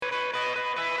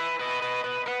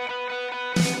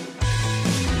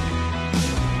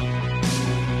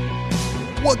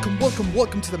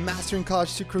Welcome to the Mastering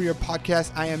College to Career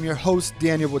podcast. I am your host,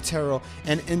 Daniel Botero,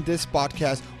 and in this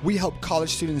podcast, we help college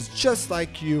students just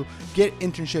like you get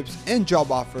internships and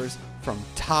job offers from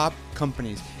top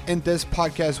companies. In this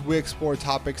podcast, we explore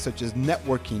topics such as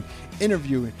networking,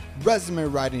 interviewing, resume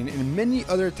writing, and many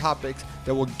other topics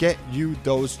that will get you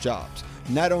those jobs.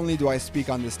 Not only do I speak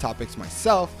on these topics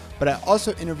myself, but I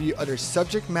also interview other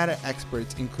subject matter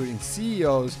experts, including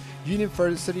CEOs,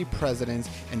 university presidents,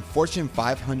 and Fortune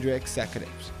 500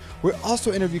 executives. We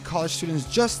also interview college students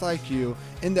just like you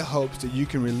in the hopes that you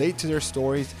can relate to their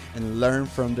stories and learn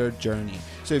from their journey.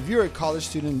 So if you're a college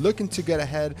student looking to get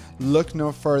ahead, look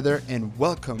no further, and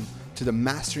welcome to the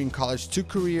Mastering College to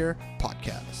Career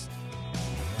podcast.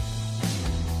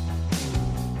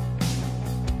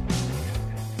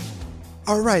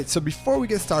 All right, so before we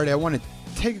get started, I want to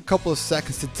take a couple of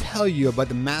seconds to tell you about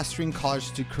the Mastering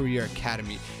College to Career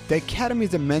Academy. The Academy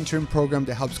is a mentoring program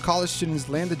that helps college students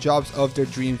land the jobs of their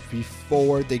dreams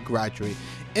before they graduate.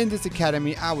 In this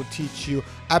academy, I will teach you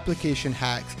application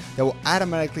hacks that will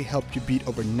automatically help you beat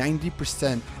over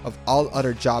 90% of all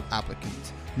other job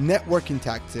applicants. Networking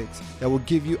tactics that will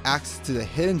give you access to the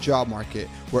hidden job market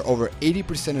where over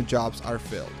 80% of jobs are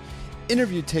filled.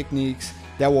 Interview techniques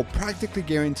that will practically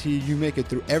guarantee you make it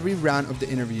through every round of the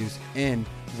interviews and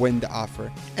win the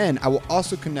offer. And I will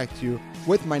also connect you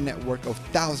with my network of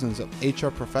thousands of HR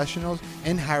professionals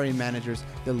and hiring managers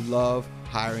that love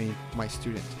hiring my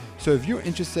students. So if you're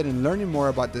interested in learning more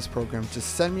about this program,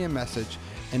 just send me a message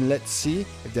and let's see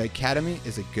if the Academy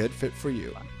is a good fit for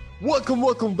you.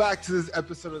 Welcome back to this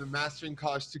episode of the Mastering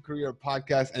College to Career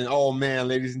podcast. And oh man,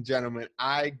 ladies and gentlemen,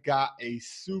 I got a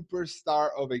superstar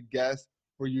of a guest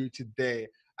for you today.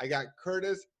 I got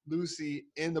Curtis Lucy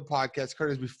in the podcast.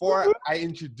 Curtis, before I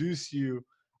introduce you,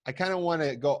 I kind of want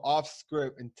to go off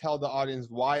script and tell the audience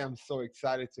why I'm so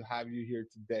excited to have you here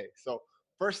today. So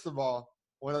first of all,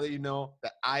 I want to let you know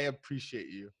that I appreciate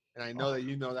you. And I know that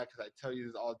you know that because I tell you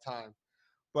this all the time.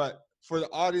 But for the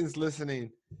audience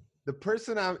listening, the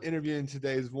person I'm interviewing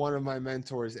today is one of my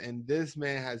mentors, and this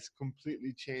man has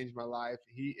completely changed my life.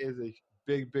 He is a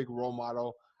big role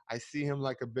model. I see him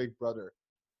like a big brother.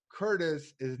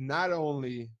 Curtis is not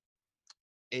only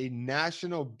a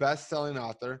national best-selling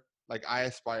author, like I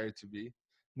aspire to be,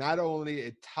 not only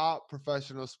a top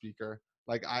professional speaker,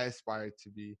 like I aspire to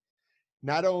be,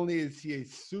 not only is he a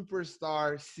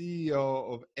superstar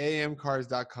CEO of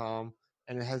amcars.com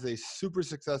and has a super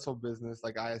successful business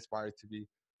like I aspire to be,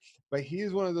 but he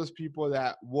is one of those people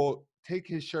that will take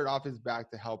his shirt off his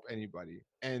back to help anybody.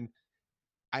 And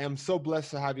I am so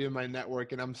blessed to have you in my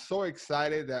network, and I'm so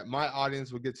excited that my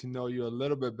audience will get to know you a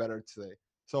little bit better today.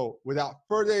 So without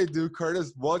further ado,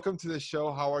 Curtis, welcome to the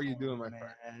show. How are you doing, my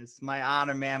friend? It's my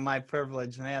honor, man. My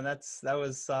privilege, man. That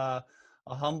was a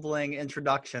humbling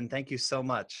introduction. Thank you so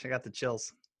much. I got the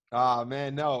chills.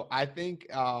 Man, no, I think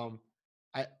I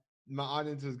my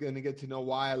audience is going to get to know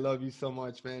why I love you so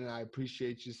much, man, and I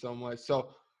appreciate you so much. So,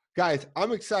 guys,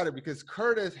 I'm excited because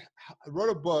Curtis wrote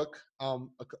a book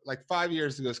like 5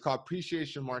 years ago. It's called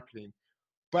Appreciation Marketing.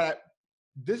 But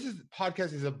this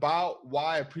podcast is about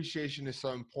why appreciation is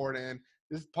so important.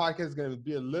 This podcast is going to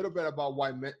be a little bit about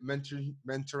why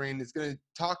mentoring is going to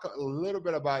talk a little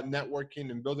bit about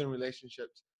networking and building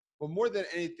relationships. But more than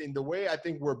anything, the way I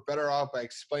think we're better off by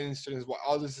explaining to students why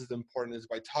all this is important is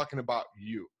by talking about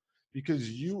you,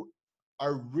 because you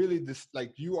are really this,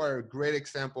 like, you are a great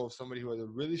example of somebody who has a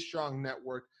really strong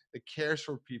network that cares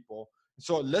for people.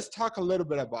 So let's talk a little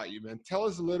bit about you, man. Tell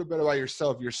us a little bit about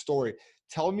yourself, your story.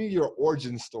 Tell me your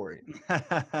origin story.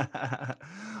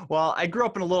 Well, I grew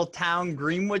up in a little town,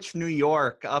 Greenwich, New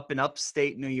York, up in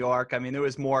upstate New York. I mean, there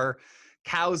was more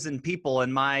cows and people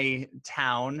in my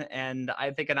town, and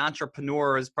I think an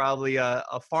entrepreneur is probably a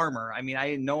farmer. I mean, I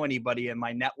didn't know anybody in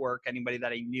my network, anybody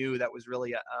that I knew that was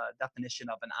really a definition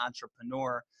of an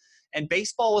entrepreneur. And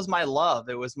baseball was my love.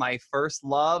 It was my first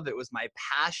love. It was my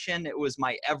passion. It was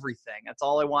my everything. That's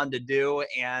all I wanted to do.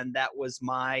 And that was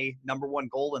my number one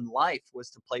goal in life, was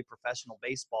to play professional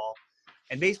baseball.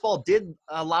 And baseball did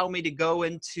allow me to go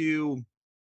into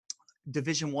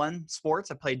Division I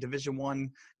sports. I played Division I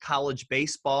college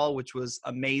baseball, which was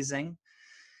amazing.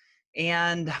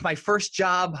 And my first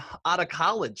job out of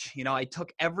college, I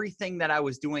took everything that I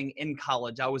was doing in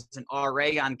college. I was an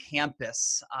RA on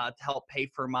campus to help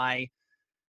pay for my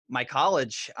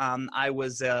college. I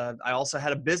also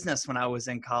had a business when I was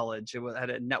in college. Had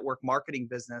a network marketing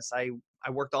business. I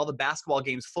worked all the basketball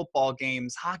games, football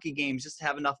games, hockey games, just to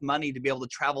have enough money to be able to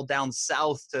travel down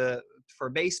south for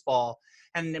baseball.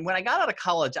 And when I got out of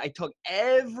college, I took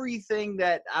everything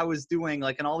that I was doing,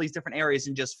 like in all these different areas,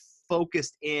 and just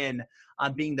focused in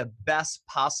on being the best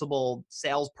possible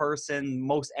salesperson,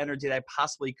 most energy that I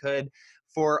possibly could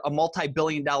for a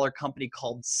multi-billion-dollar company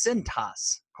called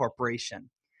Cintas Corporation.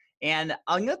 And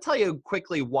I'm going to tell you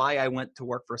quickly why I went to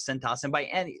work for Cintas. And by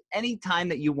any time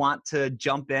that you want to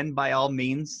jump in, by all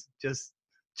means, just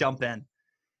jump in.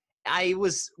 I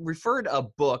was referred a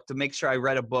book to make sure I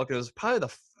read a book. It was probably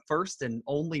the first and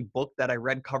only book that I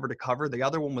read cover to cover. The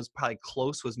other one was probably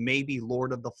close, was maybe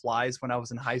Lord of the Flies when I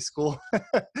was in high school.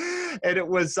 And it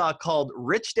was called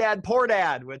Rich Dad, Poor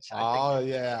Dad, which I think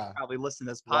yeah, probably listen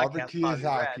to this podcast. Robert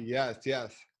Kiyosaki,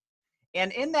 yes.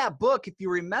 And in that book, if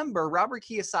you remember, Robert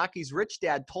Kiyosaki's rich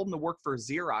dad told him to work for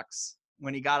Xerox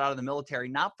when he got out of the military,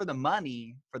 not for the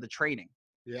money, for the training.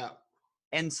 Yeah.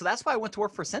 And so that's why I went to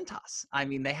work for Cintas. I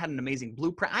mean, they had an amazing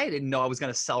blueprint. I didn't know I was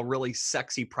going to sell really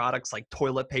sexy products like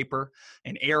toilet paper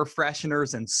and air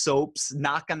fresheners and soaps,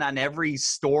 knocking on every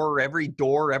store, every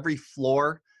door, every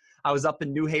floor. I was up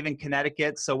in New Haven,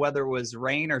 Connecticut. So whether it was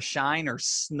rain or shine or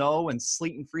snow and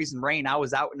sleet and freezing rain, I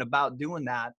was out and about doing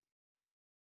that.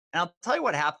 And I'll tell you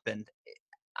what happened.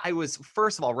 I was,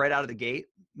 first of all, right out of the gate,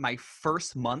 my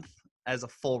first month as a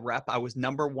full rep, I was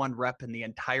 #1 rep in the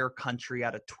entire country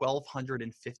out of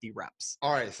 1,250 reps.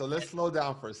 All right, so let's slow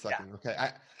down for a second, yeah. Okay?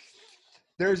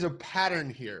 There's a pattern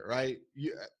here, right?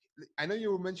 I know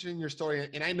you were mentioning your story,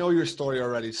 and I know your story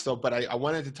already. So, but I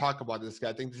wanted to talk about this guy.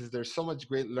 I think there's so much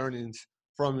great learnings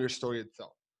from your story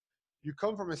itself. You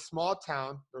come from a small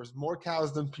town. There's more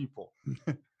cows than people.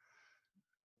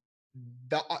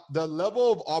 The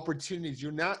level of opportunities,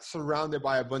 you're not surrounded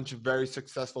by a bunch of very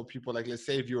successful people. Like, let's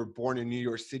say if you were born in New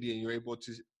York City and you're able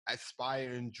to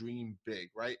aspire and dream big,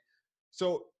 right?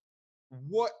 So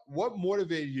what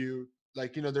motivated you?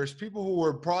 Like, there's people who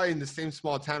were probably in the same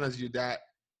small town as you that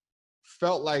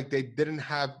felt like they didn't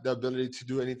have the ability to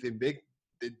do anything big.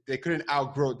 They couldn't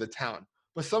outgrow the town,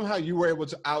 but somehow you were able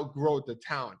to outgrow the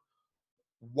town.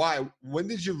 Why? When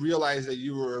did you realize that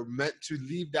you were meant to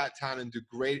leave that town and do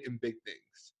great and big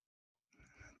things?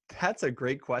 That's a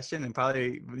great question, and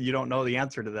probably you don't know the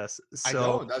answer to this.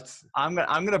 So I'm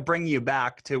gonna bring you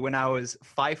back to when I was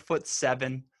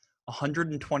 5'7",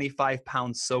 125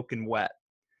 pounds soaking wet.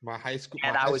 My high school,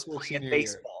 and I was playing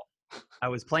baseball. I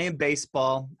was playing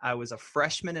baseball. I was a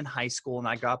freshman in high school, and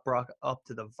I got brought up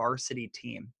to the varsity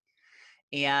team.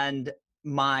 And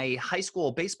my high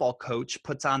school baseball coach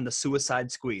puts on the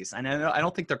suicide squeeze. And I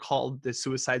don't think they're called the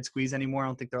suicide squeeze anymore. I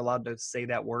don't think they're allowed to say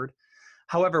that word.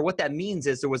 However, what that means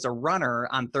is there was a runner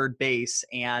on third base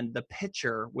and the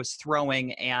pitcher was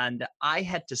throwing, and I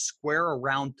had to square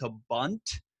around to bunt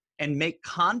and make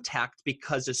contact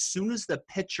because as soon as the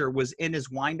pitcher was in his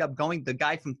windup going, the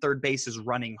guy from third base is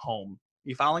running home.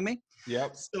 You following me?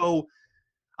 Yep. So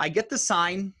I get the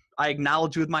sign. I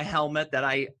acknowledge with my helmet that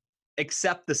I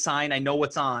accept the sign. I know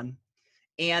what's on.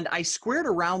 And I squared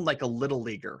around like a little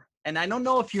leaguer. And I don't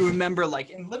know if you remember, like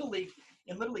in Little League,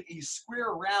 you square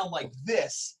around like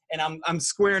this, and I'm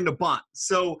squaring the bunt.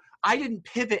 So I didn't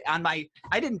pivot on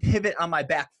my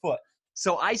back foot.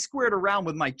 So I squared around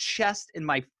with my chest and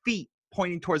my feet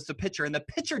pointing towards the pitcher, and the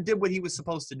pitcher did what he was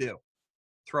supposed to do,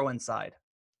 throw inside.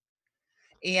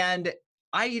 And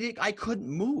I couldn't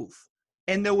move.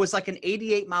 And there was like an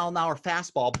 88-mile-an-hour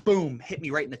fastball, boom, hit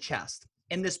me right in the chest.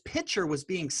 And this pitcher was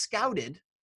being scouted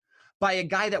by a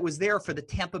guy that was there for the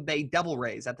Tampa Bay Devil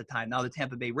Rays at the time, now the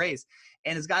Tampa Bay Rays,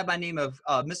 and this guy by the name of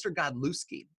Mr.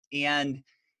 Godlewski. And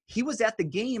he was at the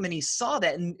game, and he saw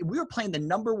that, and we were playing the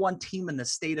 #1 team in the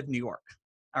state of New York.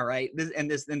 All right,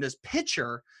 and this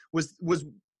pitcher was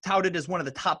touted as one of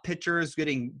the top pitchers.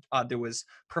 There was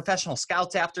professional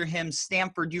scouts after him,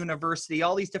 Stanford University,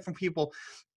 all these different people.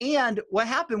 And what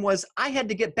happened was I had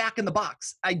to get back in the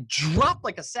box. I dropped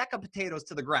like a sack of potatoes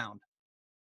to the ground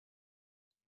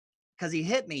because he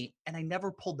hit me, and I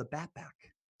never pulled the bat back.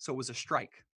 So it was a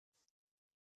strike.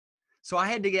 So I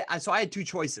had two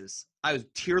choices.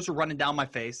 Tears were running down my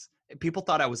face. People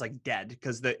thought I was like dead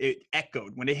because it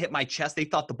echoed. When it hit my chest, they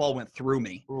thought the ball went through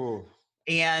me. Ooh.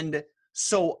 And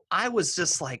so I was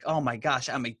just like, oh my gosh,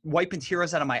 I'm wiping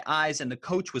tears out of my eyes. And the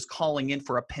coach was calling in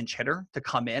for a pinch hitter to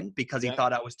come in because he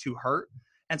thought I was too hurt.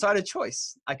 And so I had a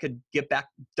choice. I could get back,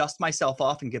 dust myself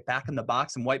off and get back in the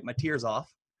box and wipe my tears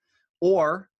off.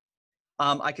 Or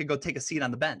I could go take a seat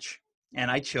on the bench. And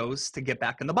I chose to get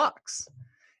back in the box.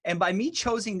 And by me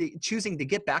choosing to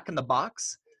get back in the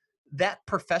box, that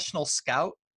professional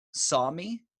scout saw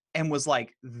me and was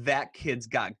like, that kid's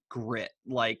got grit.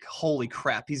 Like, holy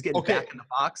crap, he's getting back in the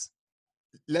box.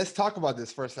 Let's talk about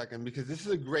this for a second, because this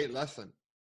is a great lesson.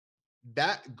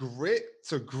 That grit,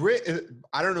 so grit is,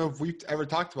 I don't know if we've ever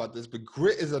talked about this, but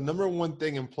grit is the #1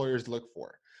 thing employers look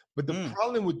for. But the Mm.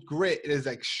 problem with grit, it is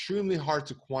extremely hard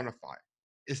to quantify.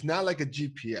 It's not like a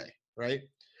GPA, right?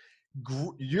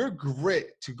 Your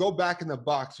grit to go back in the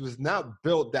box was not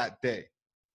built that day.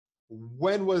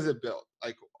 When was it built?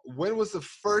 Like, when was the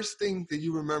first thing that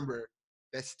you remember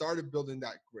that started building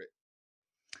that grit?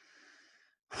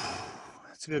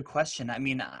 That's a good question. I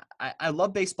mean, I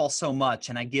love baseball so much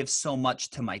and I give so much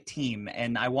to my team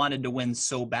and I wanted to win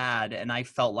so bad. And I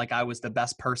felt like I was the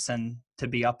best person to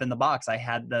be up in the box.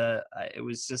 It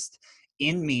was just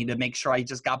in me to make sure I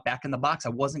just got back in the box. I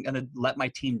wasn't going to let my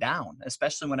team down,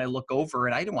 especially when I look over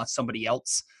and I didn't want somebody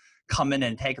else coming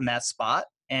and taking that spot.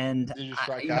 And, Did you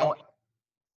strike you know, out?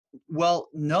 well,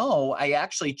 no, I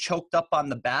actually choked up on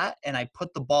the bat and I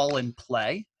put the ball in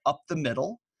play up the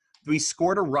middle. We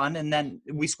scored a run and then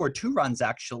we scored 2 runs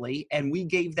actually. And we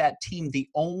gave that team the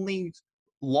only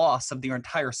loss of their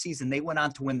entire season. They went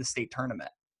on to win the state tournament.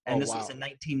 Oh, And this was wow. in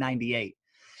 1998.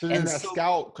 So then And that so,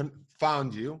 scout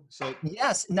found you. So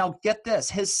yes, now get this.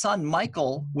 His son,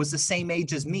 Michael, was the same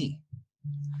age as me.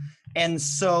 And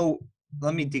so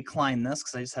let me decline this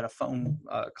because I just had a phone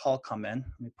call come in.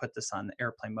 Let me put this on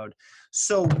airplane mode.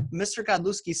 So Mr.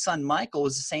 Godlewski's son, Michael,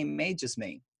 was the same age as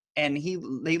me. And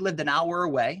they lived an hour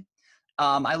away.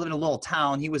 I live in a little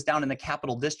town. He was down in the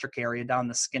Capital District area, down in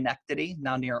the Schenectady,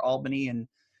 down near Albany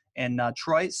and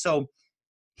Troy. So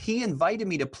he invited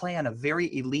me to play on a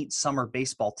very elite summer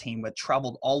baseball team that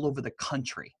traveled all over the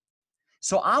country.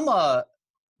 So I'm a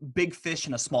big fish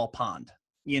in a small pond.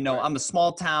 right. I'm a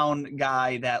small town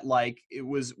guy that like it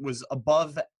was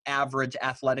above average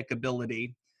athletic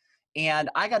ability. And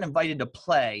I got invited to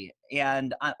play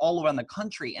and all around the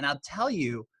country. And I'll tell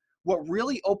you what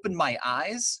really opened my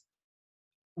eyes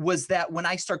was that when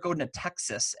I start going to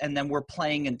Texas and then we're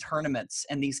playing in tournaments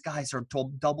and these guys are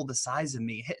double the size of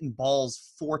me, hitting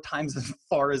balls 4 times as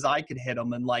far as I could hit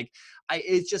them. And like,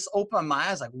 it just opened my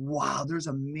eyes like, wow, there's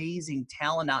amazing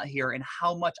talent out here and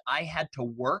how much I had to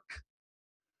work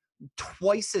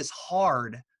twice as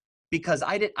hard because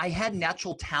I had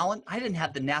natural talent. I didn't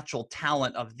have the natural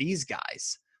talent of these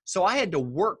guys. So I had to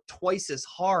work twice as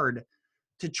hard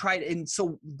to try to, and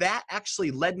so that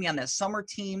actually led me on that summer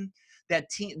team. That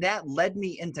team that led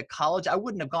me into college. I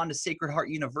wouldn't have gone to Sacred Heart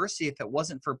University if it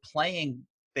wasn't for playing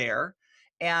there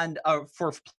and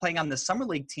for playing on the summer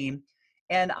league team.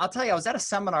 And I'll tell you, I was at a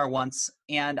seminar once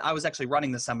and I was actually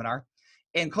running the seminar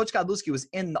and Coach Godlewski was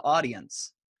in the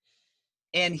audience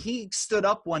and he stood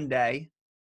up one day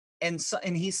and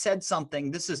he said something.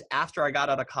 This is after I got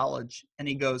out of college and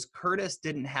he goes, Curtis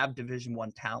didn't have Division I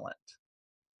talent.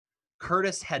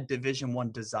 Curtis had Division I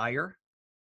desire.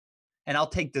 And I'll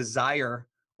take desire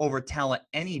over talent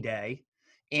any day.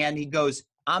 And he goes,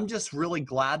 I'm just really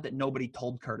glad that nobody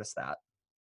told Curtis that.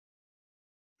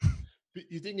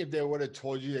 You think if they would have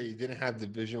told you that you didn't have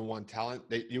Division I talent,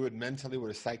 that you would have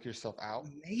psyched yourself out?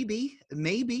 Maybe.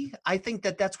 I think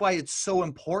that's why it's so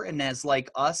important as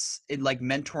like us in like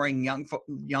mentoring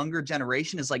younger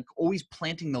generation is like always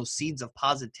planting those seeds of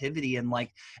positivity and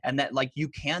that like you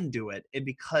can do it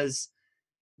because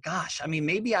gosh, I mean,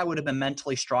 maybe I would have been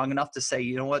mentally strong enough to say,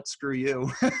 you know what, screw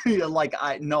you. Like,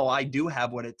 I do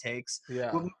have what it takes.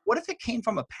 Yeah. But what if it came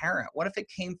from a parent? What if it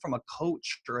came from a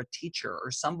coach or a teacher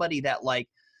or somebody that like,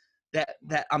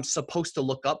 that I'm supposed to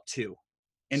look up to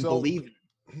and believe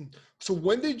in? So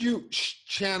when did you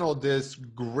channel this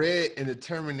grit and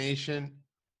determination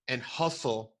and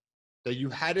hustle that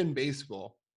you had in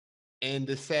baseball and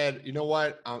they said, you know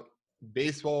what,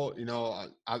 baseball,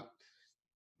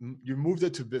 you moved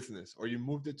it to business or you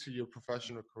moved it to your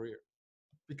professional career?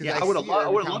 Because Yeah, I I would have see it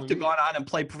every time loved we to meet. gone on and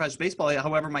play professional baseball.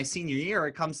 However, my senior year,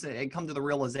 it come to the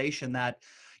realization that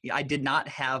I did not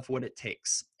have what it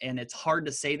takes, and it's hard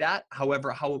to say that.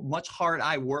 However, how much hard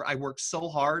I worked so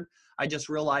hard, I just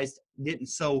realized didn't.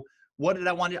 So what did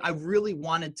I want to? I really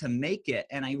wanted to make it,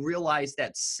 and I realized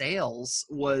that sales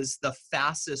was the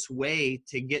fastest way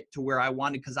to get to where I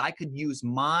wanted because I could use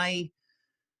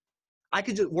I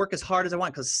could just work as hard as I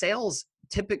want because sales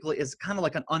typically is kind of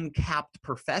like an uncapped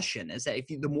profession. Is that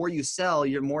the more you sell,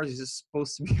 you're more just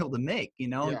supposed to be able to make,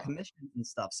 and Yeah. commissions and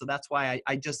stuff. So that's why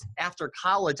I just after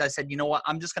college I said, you know what,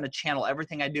 I'm just going to channel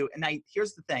everything I do. And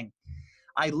here's the thing,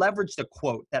 I leveraged a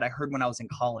quote that I heard when I was in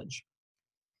college,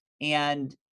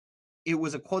 and it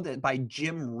was a quote by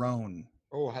Jim Rohn.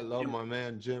 Oh, I love Jim, my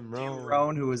man, Jim Jim Rohn.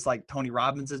 Rohn, who was like Tony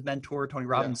Robbins' mentor. Tony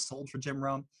Yeah. Robbins sold for Jim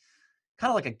Rohn. Kind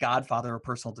of like a godfather of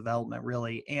personal development,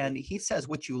 really. And he says,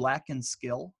 what you lack in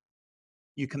skill,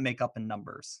 you can make up in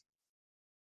numbers.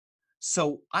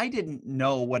 So I didn't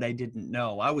know what I didn't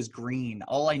know. I was green.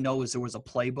 All I know is there was a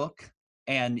playbook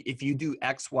And if you do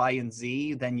X, Y, and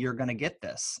Z, then you're going to get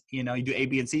this. You know, you do A,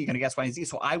 B, and C, you're going to guess Y and Z.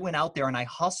 So I went out there and I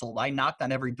hustled. I knocked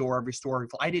on every door, every store.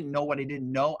 I didn't know what I didn't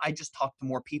know. I just talked to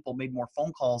more people, made more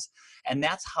phone calls. And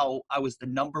that's how I was the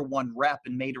 #1 rep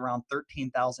and made around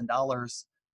 $13,000,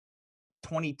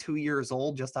 22 years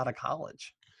old, just out of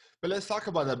college. But let's talk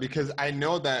about that, because I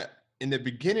know that in the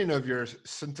beginning of your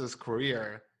Cintas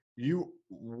career, you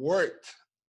worked,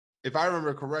 if I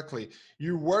remember correctly,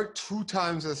 you worked 2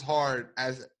 times as hard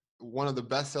as one of the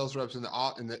best sales reps in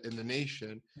the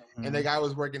nation. Mm-hmm. And the guy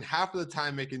was working half of the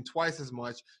time, making twice as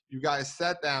much. You guys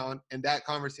sat down, and that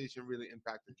conversation really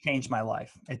impacted you. Changed my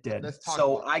life. It did.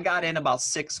 So I got in about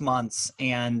 6 months,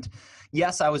 and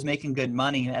yes, I was making good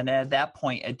money. And at that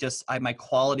point, my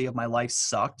quality of my life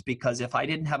sucked, because if I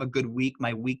didn't have a good week,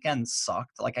 my weekend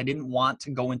sucked. Like, I didn't want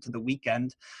to go into the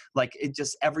weekend. Like,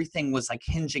 everything was like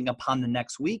hinging upon the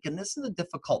next week. And this is a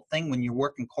difficult thing when you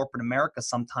work in corporate America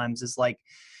sometimes, is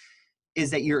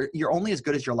that you're only as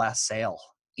good as your last sale.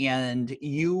 And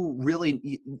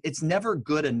it's never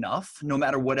good enough, no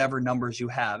matter whatever numbers you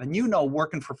have. And,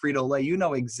 working for Frito-Lay, you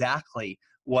know exactly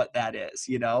what that is,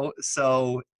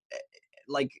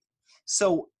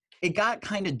 So it got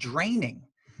kind of draining.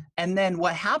 And then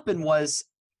what happened was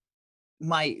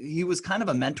he was kind of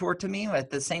a mentor to me. At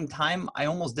the same time, I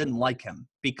almost didn't like him,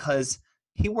 because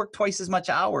he worked twice as much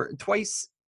twice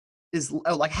is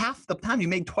like half the time. He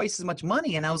made twice as much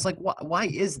money. And I was like, why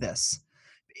is this?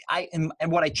 And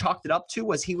what I chalked it up to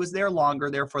was he was there longer,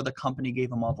 therefore the company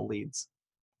gave him all the leads.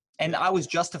 And I was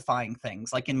justifying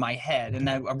things like in my head.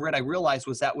 And what I realized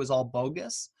was that was all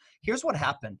bogus. Here's what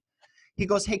happened. He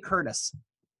goes, "Hey, Curtis,"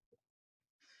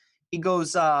 he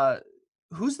goes,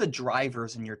 "who's the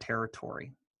drivers in your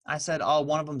territory?" I said, "Oh,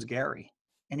 one of them's Gary."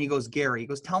 And he goes, "Gary?" He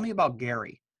goes, "Tell me about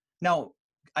Gary." Now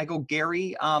I go,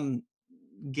 Gary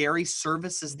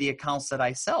services the accounts that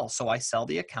I sell. So I sell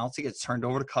the accounts. He gets turned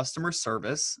over to customer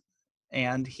service,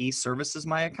 and he services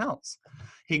my accounts.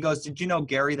 He goes, "Did you know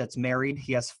Gary that's married?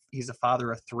 He's a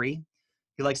father of 3.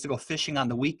 He likes to go fishing on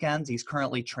the weekends. He's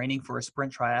currently training for a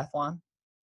sprint triathlon."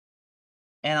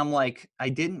 And I'm like, I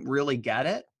didn't really get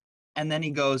it. And then he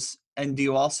goes, "And do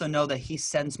you also know that he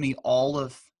sends me all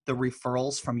of the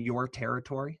referrals from your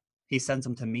territory? He sends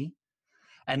them to me."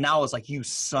 And now I was like, you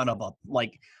son of a,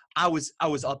 like, I was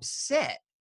upset.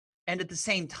 And at the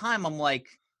same time, I'm like,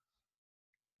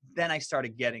 then I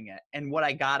started getting it. And what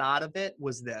I got out of it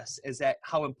was is that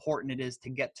how important it is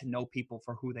to get to know people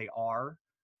for who they are,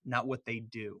 not what they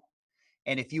do.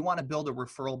 And if you want to build a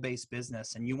referral-based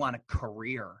business and you want a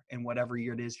career in whatever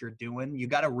it is you're doing, you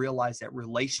got to realize that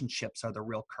relationships are the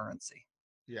real currency.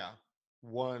 Yeah,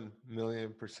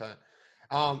 1,000,000%.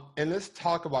 And let's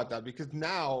talk about that, because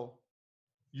now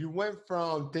you went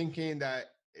from thinking that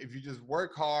if you just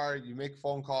work hard, you make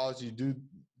phone calls, you do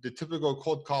the typical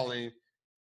cold calling,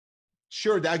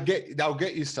 sure, that'll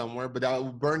get you somewhere, but that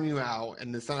will burn you out,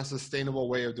 and it's not a sustainable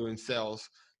way of doing sales.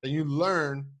 Then you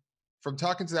learn from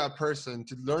talking to that person,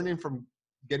 to learning from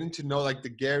getting to know like the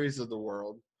Garys of the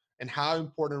world and how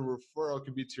important referral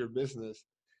can be to your business,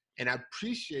 and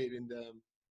appreciating them.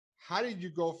 How did you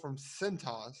go from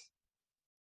Cintas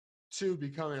to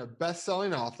becoming a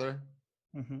best-selling author,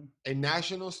 a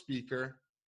national speaker,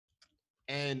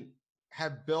 and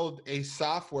have built a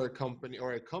software company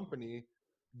or a company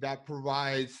that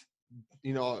provides,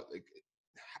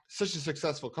 such a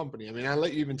successful company? I mean, I'll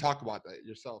let you even talk about that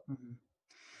yourself. Mm-hmm.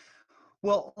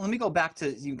 Well, let me go back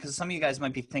to, because some of you guys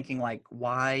might be thinking like,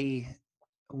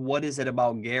 what is it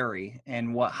about Gary,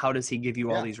 and how does he give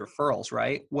you all these referrals,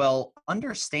 right? Well,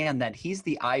 understand that he's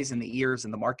the eyes and the ears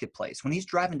in the marketplace. When he's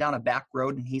driving down a back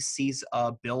road and he sees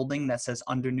a building that says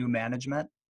under new management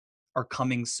or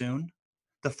coming soon,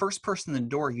 the first person in the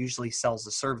door usually sells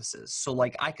the services. So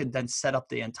like I could then set up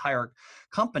the entire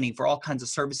company for all kinds of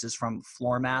services, from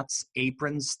floor mats,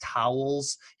 aprons,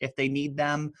 towels, if they need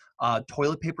them,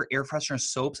 toilet paper, air freshener,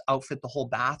 soaps, outfit the whole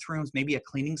bathrooms, maybe a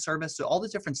cleaning service. So all the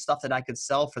different stuff that I could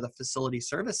sell for the facility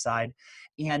service side.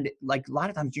 And like a lot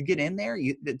of times you get in there,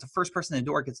 the first person in the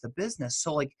door gets the business.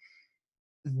 So like,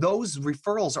 those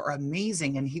referrals are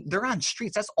amazing, and they're on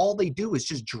streets. That's all they do is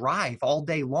just drive all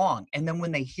day long. And then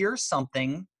when they hear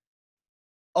something,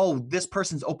 oh, this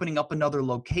person's opening up another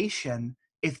location,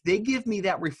 if they give me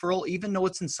that referral, even though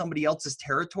it's in somebody else's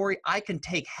territory, I can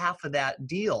take half of that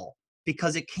deal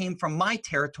because it came from my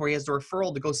territory as a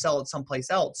referral to go sell it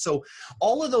someplace else. So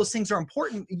all of those things are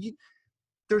important.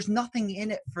 There's nothing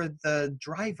in it for the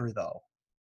driver though.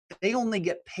 They only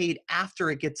get paid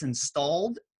after it gets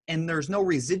installed, and there's no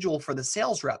residual for the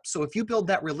sales rep. So if you build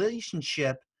that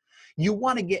relationship, you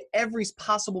want to get every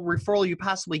possible referral you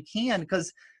possibly can,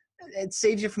 because it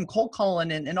saves you from cold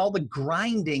calling and all the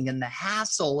grinding and the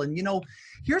hassle. And,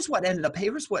 here's what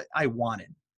I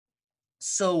wanted.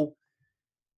 So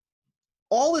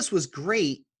all this was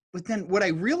great, but then what I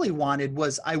really wanted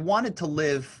was I wanted to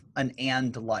live an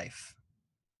and life.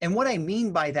 And what I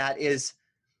mean by that is,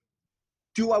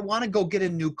 do I want to go get a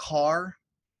new car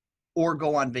or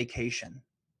go on vacation?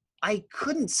 I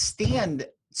couldn't stand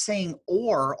saying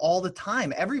or all the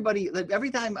time. Everybody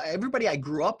I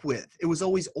grew up with, it was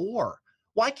always or.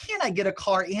 Why can't I get a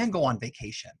car and go on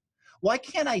vacation? Why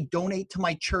can't I donate to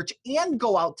my church and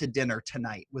go out to dinner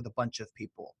tonight with a bunch of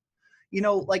people?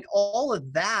 Like all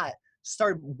of that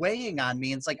started weighing on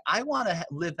me. And it's like, I want to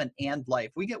live an and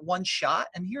life. We get one shot.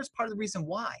 And here's part of the reason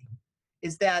why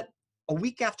is that a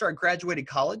week after I graduated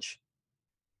college,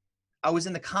 I was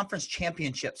in the conference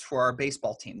championships for our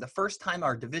baseball team. The first time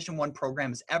our Division I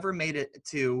program has ever made it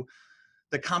to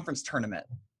the conference tournament.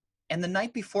 And the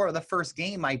night before the first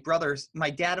game, my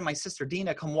dad and my sister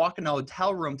Dina come walk in the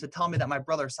hotel room to tell me that my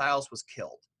brother Silas was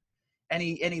killed. And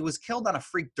he was killed on a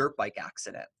freak dirt bike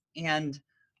accident. And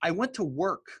I went to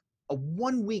work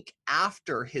 1 week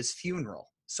after his funeral.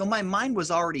 So my mind was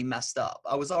already messed up.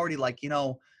 I was already like,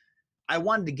 I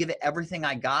wanted to give it everything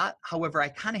I got. However, I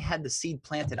kind of had the seed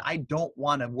planted. I don't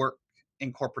want to work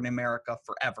in corporate America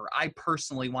forever. I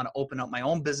personally want to open up my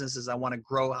own businesses. I want to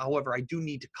grow. However, I do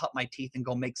need to cut my teeth and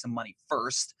go make some money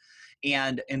first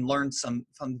and learn some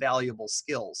valuable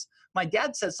skills. My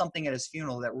dad said something at his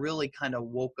funeral that really kind of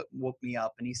woke me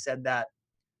up. And he said that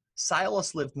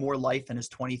Silas lived more life in his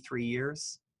 23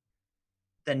 years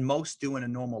than most do in a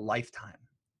normal lifetime.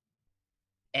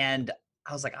 And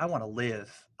I was like, I want to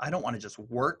live. I don't want to just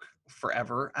work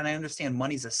forever. And I understand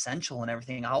money's essential and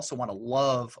everything. I also want to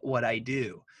love what I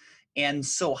do. And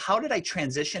so how did I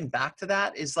transition back to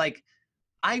that is like,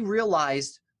 I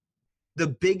realized the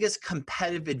biggest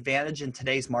competitive advantage in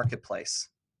today's marketplace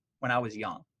when I was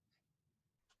young.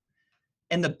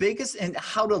 And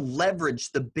how to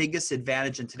leverage the biggest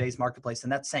advantage in today's marketplace.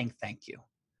 And that's saying thank you.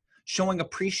 Showing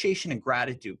appreciation and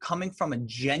gratitude, coming from a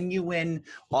genuine,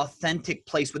 authentic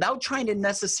place without trying to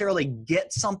necessarily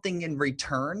get something in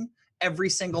return every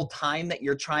single time that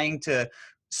you're trying to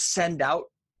send out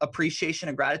appreciation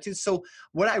and gratitude. So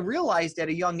what I realized at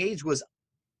a young age was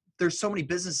there's so many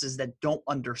businesses that don't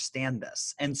understand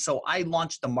this. And so I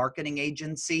launched a marketing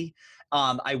agency.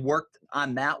 I worked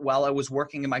on that while I was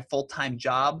working in my full-time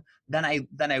job. Then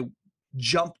I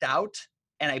jumped out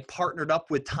and I partnered up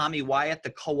with Tommy Wyatt,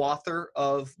 the co-author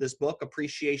of this book,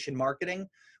 Appreciation Marketing.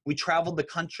 We traveled the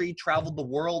country, traveled the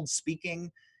world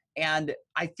speaking. And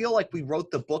I feel like we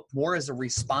wrote the book more as a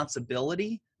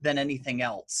responsibility than anything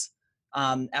else.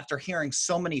 After hearing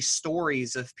so many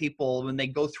stories of people when they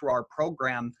go through our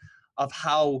program of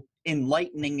how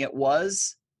enlightening it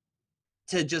was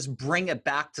to just bring it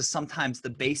back to sometimes the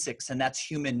basics, and that's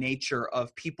human nature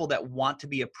of people that want to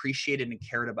be appreciated and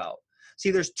cared about.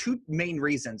 See, there's two main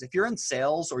reasons. If you're in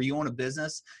sales or you own a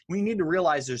business, we need to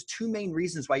realize there's two main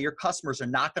reasons why your customers are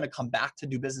not going to come back to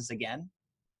do business again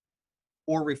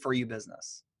or refer you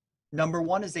business. Number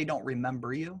one is they don't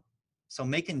remember you. So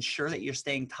making sure that you're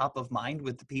staying top of mind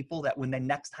with the people that when the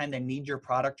next time they need your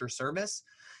product or service.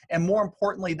 And more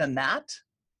importantly than that,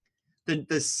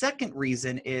 the second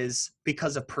reason is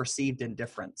because of perceived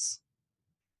indifference.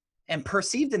 And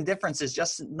perceived indifference is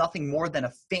just nothing more than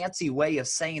a fancy way of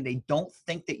saying they don't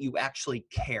think that you actually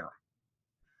care.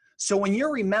 So when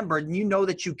you're remembered and you know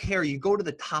that you care, you go to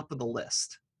the top of the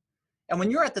list. And when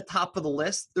you're at the top of the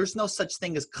list, there's no such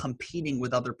thing as competing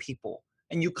with other people.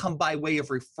 And you come by way of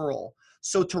referral.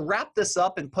 So to wrap this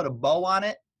up and put a bow on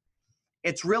it,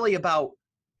 it's really about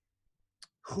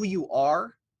who you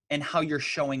are and how you're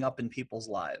showing up in people's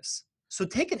lives. So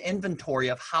take an inventory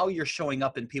of how you're showing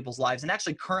up in people's lives. And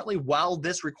actually currently, while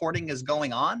this recording is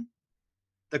going on,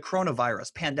 the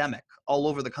coronavirus pandemic all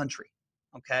over the country,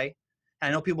 okay? And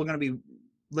I know people are going to be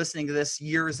listening to this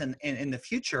years in the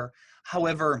future.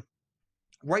 However,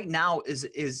 right now is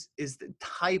the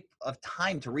type of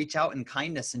time to reach out in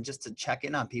kindness and just to check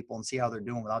in on people and see how they're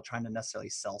doing without trying to necessarily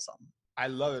sell something. I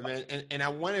love it, man. And I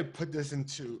want to put this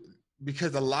into,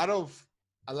 because a lot of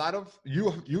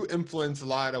you influence a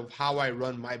lot of how I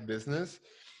run my business.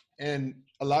 And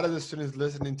a lot of the students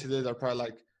listening to this are probably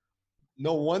like,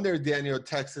 no wonder Daniel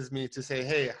texts me to say,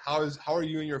 hey, how are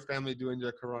you and your family doing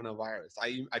the coronavirus?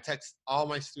 I text all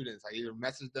my students. I either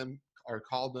message them or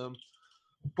call them.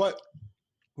 But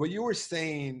what you were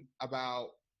saying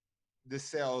about the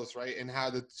sales, right? And how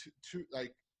the two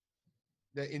like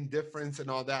the indifference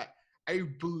and all that, I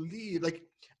believe, like,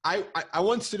 I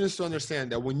want students to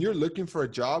understand that when you're looking for a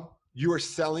job, you are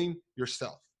selling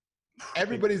yourself.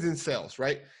 Everybody's in sales,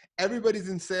 right? Everybody's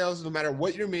in sales, no matter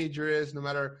what your major is, no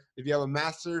matter if you have a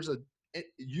master's.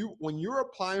 When you're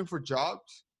applying for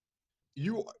jobs,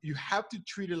 you have to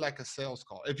treat it like a sales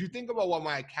call. If you think about what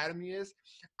my academy is,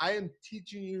 I am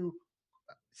teaching you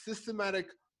systematic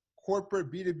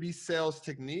corporate B2B sales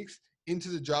techniques into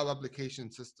the job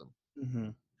application system. Mm-hmm.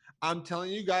 I'm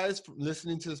telling you guys from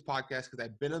listening to this podcast, because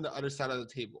I've been on the other side of the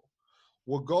table.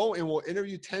 We'll go and we'll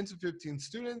interview 10 to 15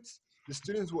 students. The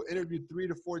students will interview 3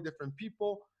 to 4 different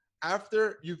people.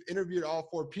 After you've interviewed all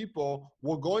 4 people,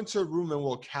 we'll go into a room and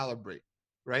we'll calibrate,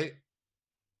 right?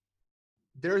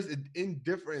 There's an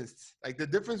indifference. Like the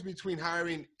difference between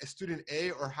hiring a student A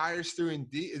or hire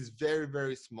student D is very,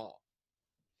 very small.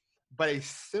 But a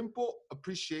simple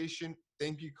appreciation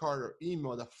thank you card or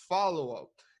email, the follow-up,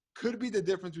 could be the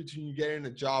difference between you getting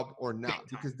a job or not,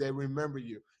 because they remember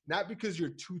you. Not because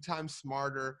you're 2 times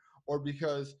smarter or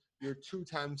because you're 2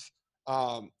 times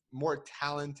more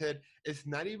talented. It's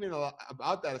not even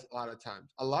about that a lot of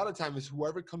times. A lot of times it's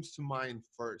whoever comes to mind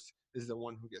first is the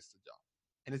one who gets the job.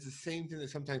 And it's the same thing that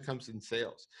sometimes comes in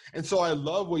sales. And so I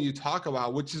love what you talk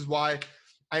about, which is why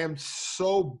I am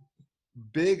so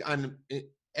big on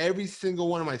every single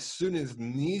one of my students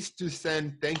needs to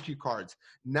send thank you cards,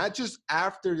 not just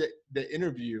after the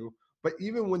interview, but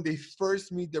even when they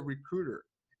first meet the recruiter,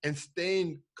 and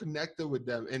staying connected with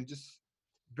them and just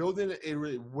building a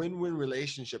win-win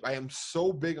relationship. I am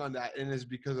so big on that, and it's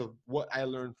because of what I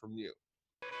learned from you.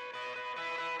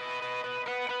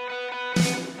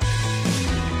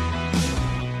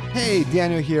 Hey,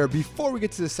 Daniel here. Before we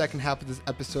get to the second half of this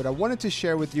episode, I wanted to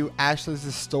share with you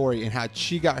Ashley's story and how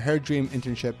she got her dream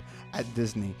internship at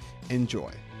Disney.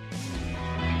 Enjoy.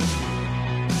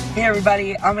 Hey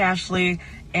everybody, I'm Ashley,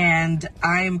 and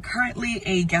I'm currently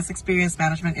a guest experience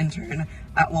management intern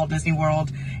at Walt Disney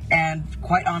World. And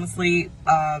quite honestly,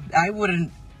 I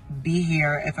wouldn't be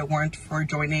here if it weren't for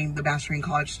joining the Mastering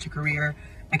College to Career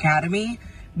Academy.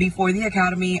 Before the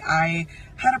academy, I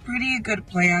had a pretty good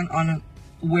plan on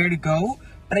where to go,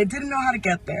 but I didn't know how to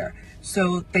get there.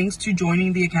 So thanks to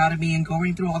joining the academy and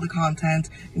going through all the content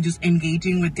and just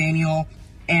engaging with Daniel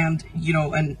and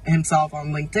himself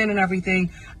on LinkedIn and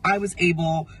everything, I was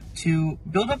able to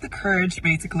build up the courage,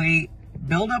 basically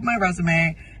build up my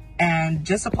resume, and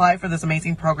just apply for this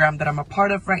amazing program that I'm a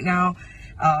part of right now.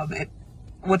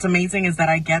 What's amazing is that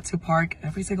I get to park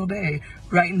every single day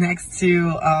right next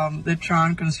to the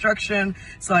Tron construction.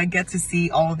 So I get to see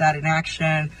all of that in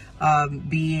action,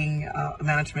 being a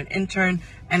management intern,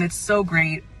 and it's so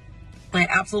great. I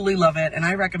absolutely love it, and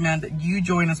I recommend that you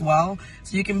join as well,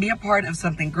 so you can be a part of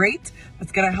something great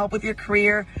that's going to help with your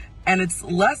career, and it's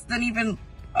less than even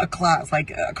a class,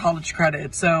 like a college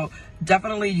credit. So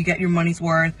definitely you get your money's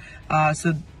worth.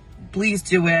 So please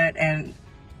do it, and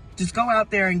just go out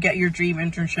there and get your dream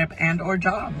internship and or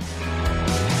job.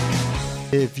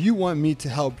 If you want me to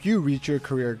help you reach your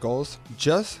career goals,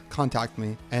 just contact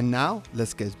me. And now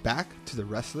let's get back to the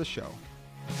rest of the show.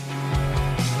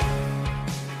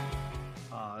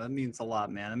 That means a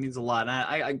lot, man. That means a lot. And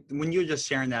I when you're just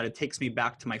sharing that, it takes me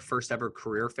back to my first ever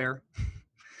career fair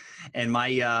and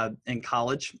in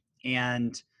college.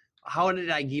 And how did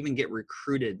I even get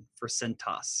recruited for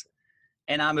Cintas?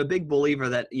 And I'm a big believer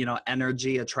that,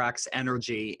 energy attracts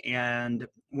energy. And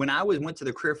when I went to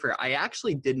the career fair, I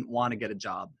actually didn't want to get a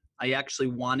job. I actually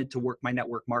wanted to work my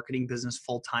network marketing business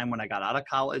full time when I got out of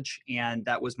college. And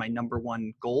that was my number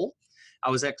one goal. I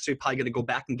was actually probably going to go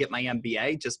back and get my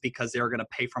MBA just because they were going to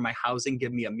pay for my housing,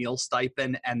 give me a meal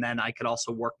stipend, and then I could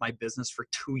also work my business for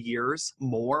 2 years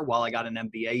more while I got an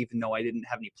MBA, even though I didn't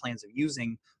have any plans of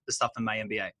using the stuff in my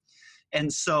MBA.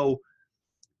 And so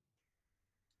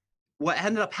what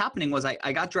ended up happening was I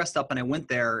got dressed up and I went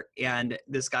there, and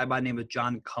this guy by the name of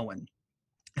John Cohen,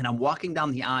 and I'm walking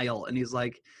down the aisle and he's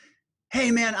like, "Hey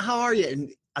man, how are you?"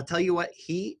 And I'll tell you what,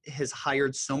 he has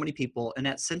hired so many people, and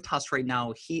at Cintas right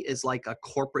now, he is like a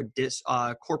corporate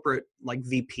like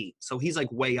VP. So he's like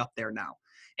way up there now.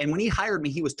 And when he hired me,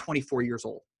 he was 24 years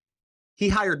old. He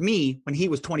hired me when he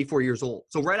was 24 years old.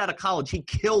 So right out of college, he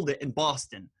killed it in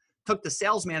Boston, took the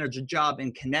sales manager job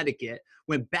in Connecticut,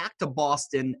 went back to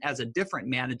Boston as a different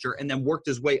manager, and then worked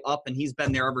his way up, and he's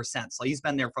been there ever since. So he's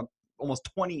been there for almost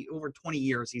over 20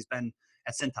 years. He's been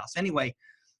at Cintas. Anyway,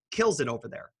 kills it over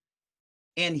there.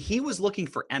 And he was looking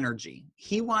for energy.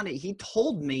 He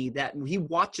told me that he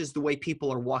watches the way people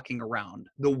are walking around,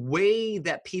 the way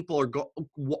that people are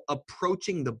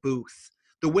approaching the booth,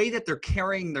 the way that they're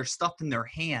carrying their stuff in their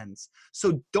hands.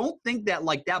 So don't think that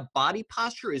like that body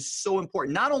posture is so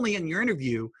important, not only in your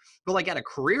interview, but like at a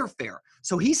career fair.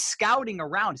 So he's scouting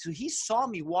around. So he saw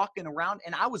me walking around,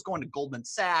 and I was going to Goldman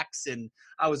Sachs, and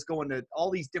I was going to all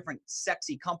these different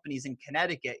sexy companies in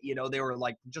Connecticut. You know, they were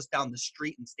like just down the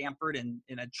street in Stamford, and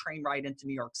in a train ride into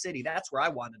New York City. That's where I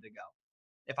wanted to go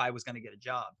if I was going to get a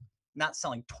job, not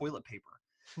selling toilet paper.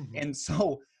 And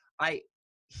so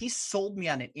he sold me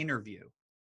on an interview.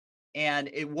 And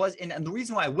and the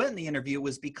reason why I went in the interview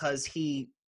was because he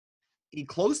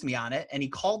closed me on it, and he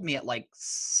called me at like,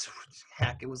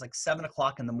 it was like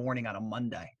 7:00 in the morning on a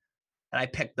Monday. And I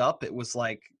picked up. It was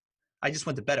like, I just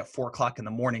went to bed at 4:00 in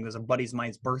the morning. It was a buddy's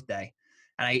mine's birthday.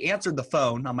 And I answered the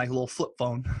phone on my little flip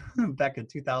phone back in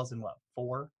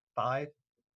 2004.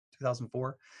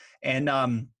 And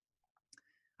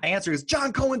I answered, it's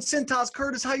John Cohen, Cintas,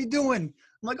 Curtis, how you doing?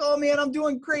 I'm like, oh man, I'm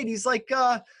doing great. He's like,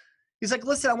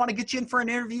 listen, I want to get you in for an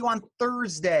interview on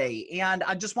Thursday. And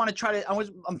I just want to try to,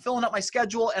 I'm filling up my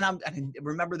schedule, and I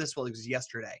remember this, well, it was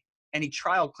yesterday. And he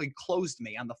closed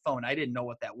me on the phone. I didn't know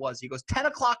what that was. He goes, 10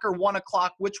 o'clock or 1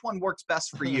 o'clock, which one works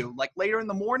best for you? Like later in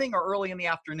the morning or early in the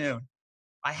afternoon?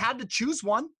 I had to choose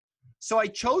one. So I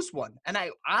chose one. And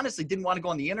I honestly didn't want to go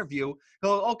on the interview.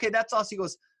 Go, okay, that's us. He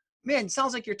goes, man,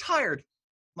 sounds like you're tired.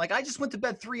 I'm like, I just went to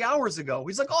bed 3 hours ago.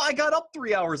 He's like, oh, I got up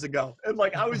 3 hours ago. And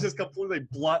like, I was just completely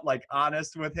blunt, like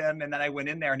honest with him. And then I went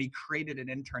in there, and he created an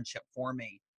internship for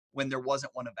me when there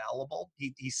wasn't one available.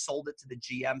 He sold it to the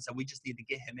GM. So we just need to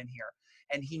get him in here.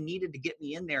 And he needed to get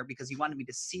me in there because he wanted me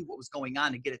to see what was going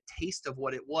on and get a taste of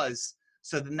what it was.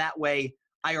 So then that way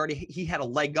he had a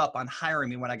leg up on hiring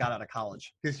me when I got out of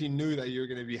college. Because he knew that you were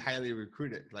going to be highly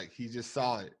recruited. Like he just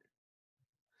saw it.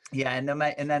 Yeah.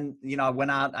 And then, you know, I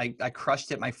went out, I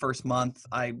crushed it my first month.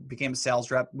 I became a sales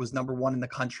rep, was number one in the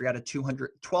country out of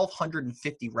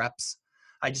 1,250 reps.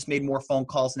 I just made more phone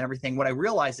calls and everything. What I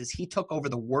realized is he took over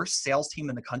the worst sales team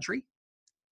in the country.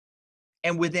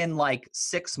 And within like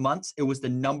 6 months, it was the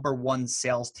number one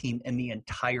sales team in the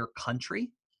entire country.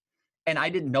 And I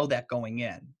didn't know that going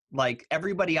in. Like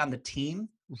everybody on the team,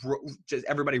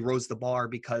 everybody rose the bar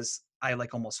because I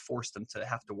like almost forced them to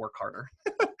have to work harder.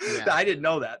 Yeah. I didn't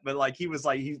know that, but like he was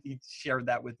like, he shared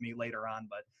that with me later on.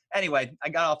 But anyway, I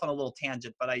got off on a little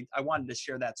tangent, but I wanted to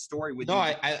share that story with you. No,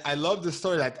 I love the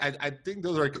story. I think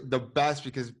those are the best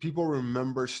because people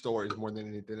remember stories more than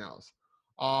anything else.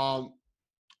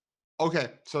 Okay,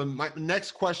 so my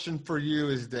next question for you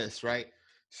is this, right?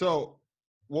 So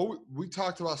what we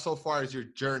talked about so far is your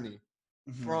journey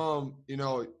from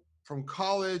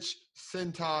college,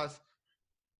 Cintas.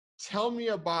 Tell me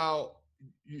about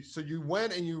you. So you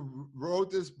went and you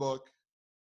wrote this book.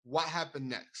 What happened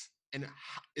next? And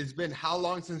it's been how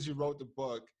long since you wrote the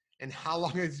book? And how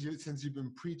long since you've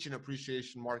been preaching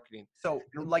appreciation marketing? So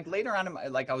like later on,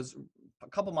 I was a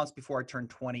couple months before I turned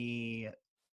 24.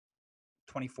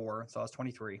 So I was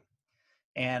 23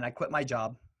 and I quit my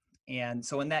job. And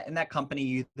so in that company,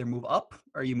 you either move up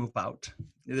or you move out.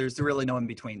 There's really no in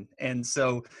between. And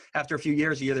so after a few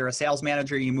years, you're either a sales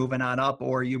manager, you moving on up,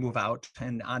 or you move out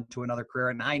and on to another career.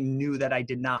 And I knew that I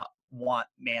did not want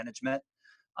management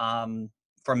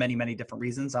for many, many different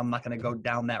reasons. I'm not going to go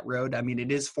down that road. I mean,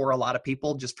 it is for a lot of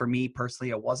people. Just for me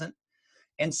personally, it wasn't.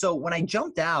 And so when I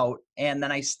jumped out and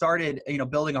then I started,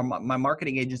 building on my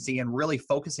marketing agency and really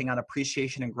focusing on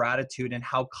appreciation and gratitude and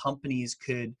how companies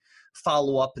could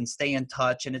follow up and stay in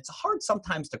touch. And it's hard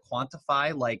sometimes to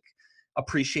quantify like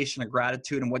appreciation and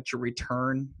gratitude and what your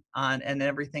return on and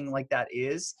everything like that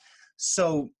is.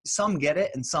 So some get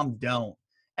it and some don't.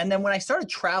 And then when I started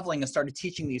traveling and started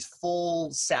teaching these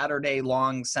full Saturday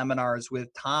long seminars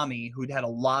with Tommy, who'd had a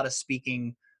lot of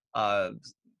speaking,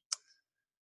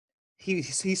 he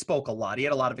spoke a lot. He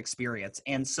had a lot of experience.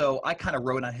 And so I kind of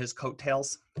rode on his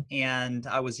coattails, and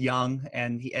I was young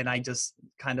and I just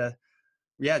kind of,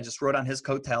 just rode on his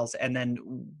coattails. And then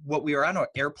we were on an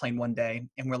airplane one day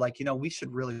and we're like, we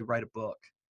should really write a book.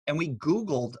 And we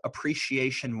Googled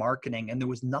appreciation marketing, and there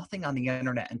was nothing on the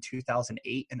internet in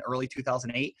 2008 and early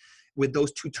 2008 with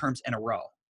those two terms in a row.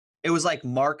 It was like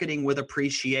marketing with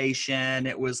appreciation.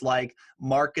 It was like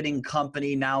marketing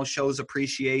company now shows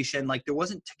appreciation. Like there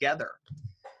wasn't together.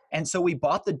 And so we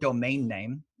bought the domain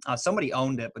name. Somebody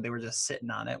owned it, but they were just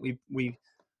sitting on it. We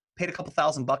paid a couple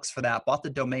 $1,000 for that, bought the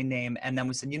domain name. And then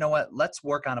we said, you know what, let's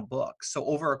work on a book. So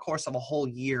over a course of a whole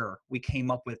year, we came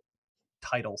up with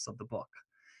titles of the book.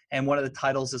 And one of the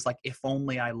titles is like, If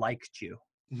Only I Liked You.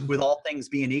 With all things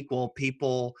being equal,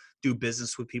 people do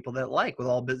business with people that like. With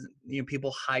all business,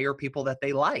 people hire people that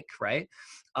they like, right?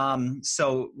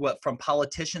 So from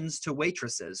politicians to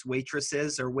waitresses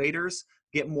or waiters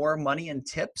get more money in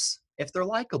tips if they're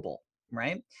likable,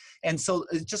 right? And so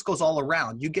it just goes all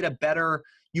around.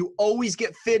 You always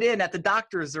get fit in at the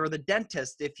doctor's or the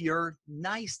dentist if you're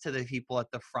nice to the people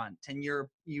at the front and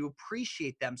you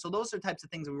appreciate them. So those are types of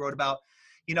things we wrote about.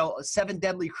 7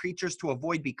 deadly creatures to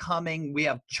avoid becoming. We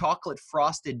have chocolate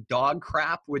frosted dog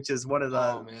crap, which is one of the.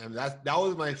 Oh man, that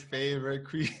was my favorite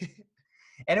creature.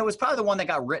 And it was probably the one that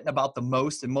got written about the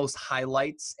most and most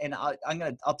highlights. And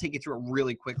I'll take you through it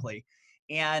really quickly.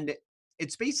 And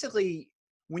it's basically,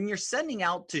 when you're sending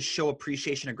out to show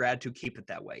appreciation and gratitude, keep it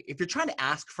that way. If you're trying to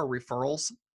ask for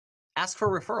referrals, ask for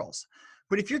referrals.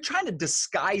 But if you're trying to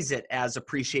disguise it as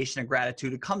appreciation and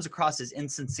gratitude, it comes across as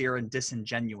insincere and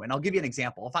disingenuous. I'll give you an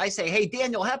example. If I say, hey,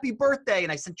 Daniel, happy birthday,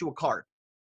 and I sent you a card.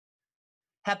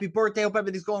 Happy birthday. Hope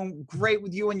everything's going great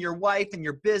with you and your wife and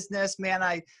your business. Man,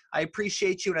 I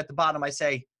appreciate you. And at the bottom, I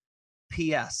say,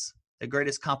 P.S. The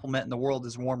greatest compliment in the world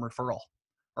is warm referral.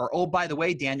 Or, oh, by the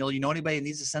way, Daniel, you know anybody that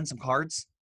needs to send some cards?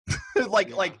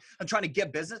 like I'm trying to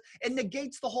get business. It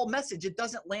negates the whole message. It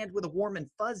doesn't land with a warm and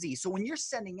fuzzy. So when you're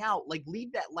sending out,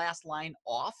 leave that last line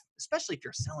off, especially if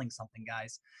you're selling something,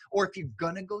 guys, or if you're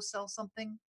going to go sell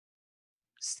something.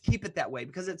 Keep it that way,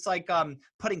 because it's like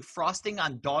putting frosting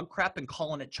on dog crap and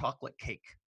calling it chocolate cake.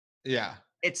 Yeah.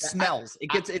 It smells.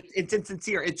 It's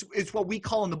insincere. It's what we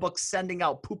call in the book sending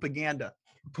out poopaganda.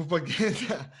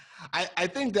 Propaganda. I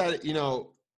think that,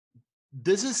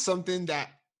 this is something that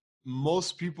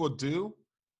most people do,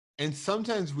 and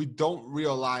sometimes we don't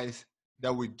realize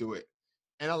that we do it.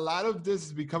 And a lot of this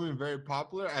is becoming very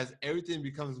popular as everything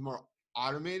becomes more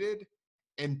automated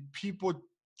and people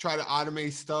try to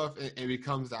automate stuff, and it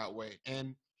becomes that way.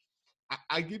 And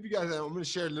I give you guys, I'm going to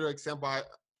share a little example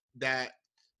that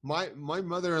my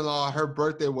mother-in-law, her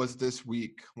birthday was this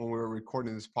week when we were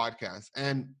recording this podcast.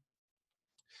 And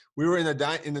we were in the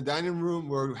dining room,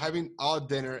 we were having all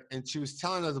dinner, and she was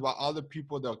telling us about all the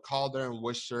people that called her and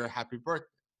wished her happy birthday.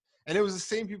 And it was the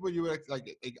same people you would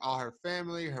like all her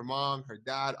family, her mom, her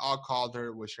dad, all called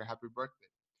her, wish her happy birthday.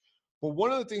 But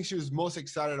one of the things she was most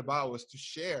excited about was to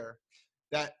share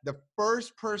that the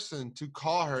first person to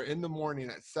call her in the morning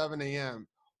at 7 a.m.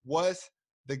 was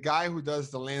the guy who does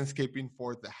the landscaping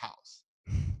for the house.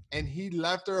 And he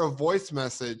left her a voice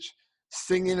message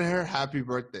singing her happy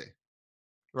birthday,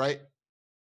 right?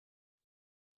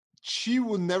 She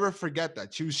will never forget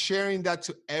that. She was sharing that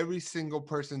to every single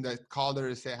person that called her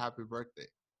to say happy birthday,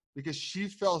 because she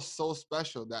felt so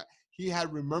special that he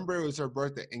had remembered it was her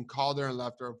birthday and called her and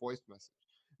left her a voice message.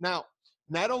 Now,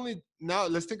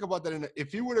 let's think about that.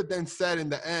 If he would have then said in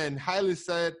the end, highly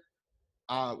said,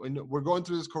 we're going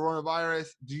through this coronavirus.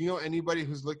 Do you know anybody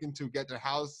who's looking to get their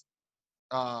house,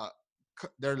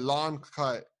 their lawn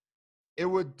cut? It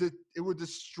would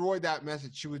destroy that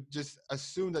message. She would just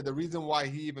assume that the reason why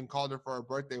he even called her for her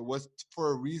birthday was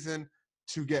for a reason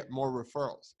to get more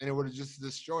referrals, and it would have just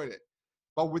destroyed it.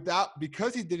 But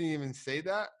because he didn't even say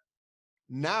that,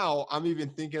 now I'm even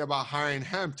thinking about hiring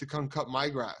him to come cut my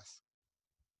grass.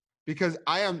 Because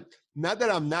I am not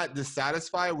that I'm not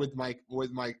dissatisfied with my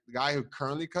guy who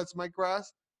currently cuts my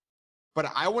grass,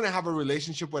 but I want to have a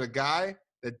relationship with a guy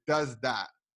that does that.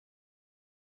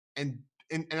 And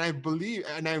I believe,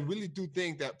 and I really do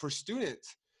think that for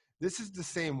students, this is the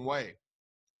same way.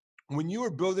 When you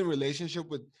are building relationship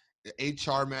with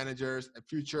HR managers,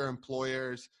 future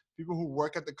employers, people who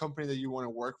work at the company that you want to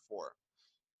work for,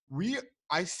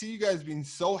 I see you guys being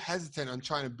so hesitant on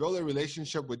trying to build a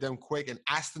relationship with them quick and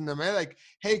asking them,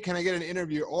 hey, can I get an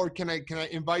interview? Or can I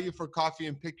invite you for coffee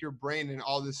and pick your brain and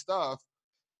all this stuff,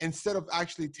 instead of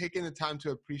actually taking the time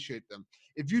to appreciate them.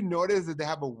 If you notice that they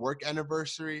have a work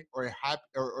anniversary or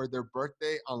their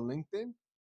birthday on LinkedIn,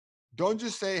 don't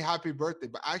just say happy birthday,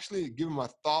 but actually give them a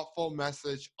thoughtful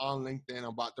message on LinkedIn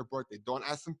about their birthday. Don't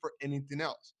ask them for anything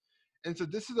else. And so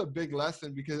this is a big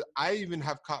lesson, because I even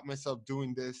have caught myself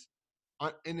doing this.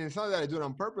 And it's not that I do it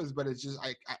on purpose, but it's just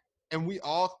and we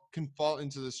all can fall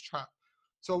into this trap.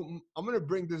 So I'm going to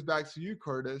bring this back to you,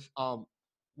 Curtis.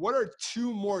 What are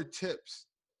 2 more tips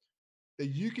that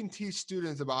you can teach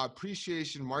students about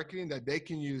appreciation marketing that they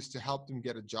can use to help them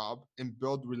get a job and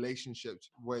build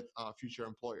relationships with future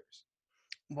employers?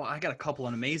 Well, I got a couple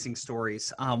of amazing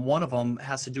stories. One of them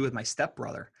has to do with my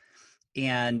stepbrother.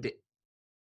 And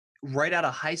right out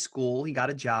of high school, he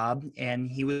got a job, and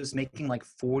he was making like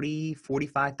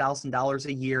 $45,000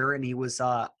 a year. And he was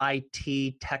a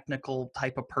IT technical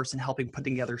type of person helping put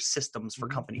together systems for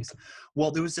companies.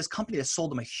 Well, there was this company that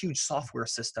sold him a huge software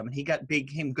system, and he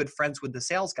became good friends with the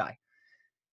sales guy.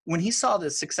 When he saw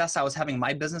the success I was having in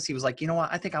my business, he was like, you know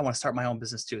what? I think I want to start my own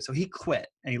business too. So he quit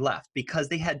and he left because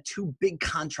they had 2 big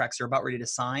contracts they're about ready to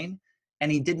sign.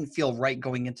 And he didn't feel right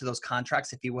going into those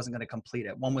contracts if he wasn't going to complete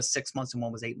it. One was 6 months and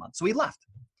one was 8 months. So he left.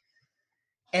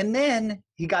 And then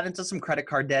he got into some credit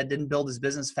card debt, didn't build his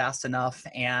business fast enough.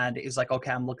 And he was like,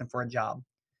 okay, I'm looking for a job.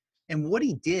 And what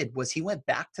he did was he went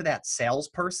back to that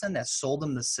salesperson that sold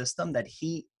him the system that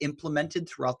he implemented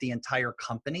throughout the entire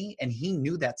company. And he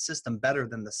knew that system better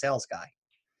than the sales guy.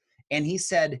 And he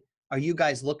said, are you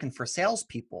guys looking for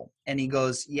salespeople? And he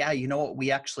goes, yeah, you know what?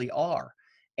 We actually are.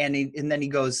 And then he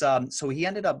goes, so he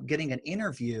ended up getting an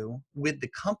interview with the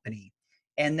company.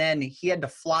 And then he had to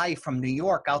fly from New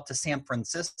York out to San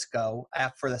Francisco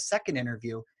for the second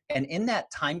interview. And in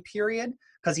that time period,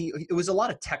 because it was a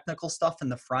lot of technical stuff in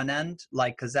the front end,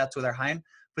 like, because that's where they're hiring.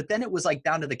 But then it was like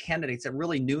down to the candidates that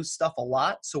really knew stuff a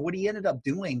lot. So what he ended up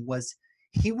doing was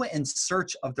he went in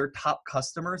search of their top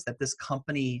customers that this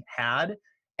company had,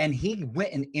 and he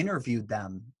went and interviewed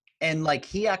them. And like,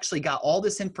 he actually got all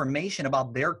this information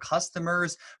about their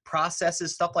customers,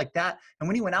 processes, stuff like that. And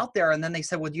when he went out there and then they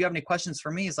said, well, do you have any questions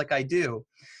for me? He's like, I do.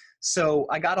 So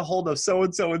I got a hold of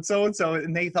so-and-so and so-and-so,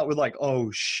 and they thought we're like,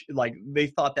 like they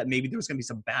thought that maybe there was going to be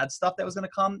some bad stuff that was going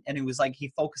to come. And it was like,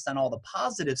 he focused on all the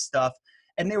positive stuff.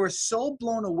 And they were so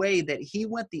blown away that he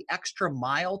went the extra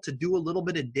mile to do a little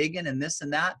bit of digging and this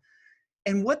and that.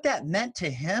 And what that meant to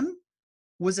him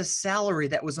was a salary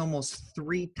that was almost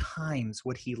 3 times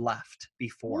what he left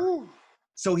before. Ooh.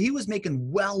 So he was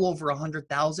making well over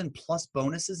 100,000 plus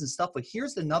bonuses and stuff. But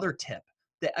here's another tip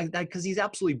that because he's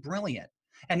absolutely brilliant.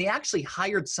 And he actually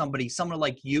hired someone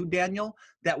like you, Daniel,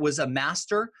 that was a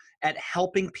master at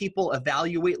helping people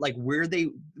evaluate like where they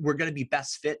were going to be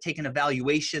best fit, taking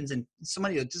evaluations, and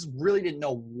somebody that just really didn't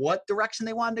know what direction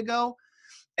they wanted to go.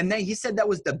 And then he said that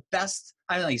was the best.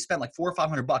 I don't know, he spent like $400 or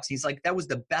 $500. He's like, that was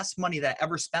the best money that I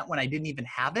ever spent when I didn't even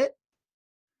have it,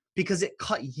 because it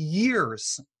cut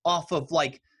years off of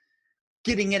like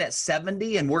getting in at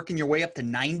 70 and working your way up to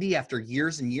 90 after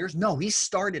years and years. No, he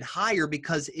started higher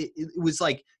because it was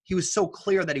like, he was so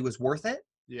clear that he was worth it.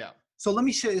 Yeah. So let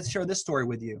me share this story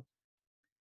with you.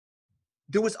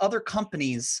 There was other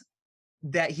companies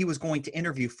that he was going to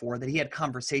interview for that he had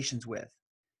conversations with.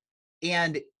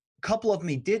 And a couple of them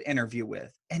he did interview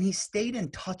with, and he stayed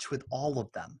in touch with all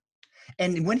of them.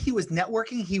 And when he was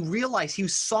networking, he realized he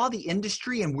saw the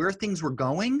industry and where things were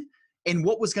going and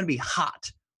what was going to be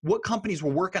hot, what companies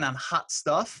were working on hot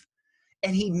stuff.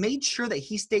 And he made sure that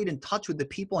he stayed in touch with the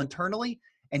people internally.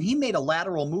 And he made a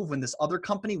lateral move when this other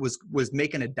company was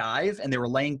making a dive and they were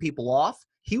laying people off.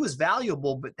 He was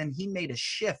valuable, but then he made a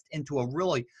shift into a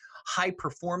really high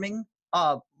performing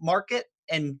market.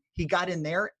 And he got in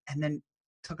there and then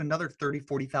took another $30,000,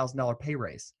 $40,000 pay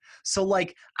raise. So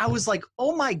like, I was like,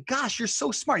 oh my gosh, you're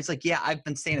so smart. He's like, yeah, I've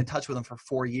been staying in touch with him for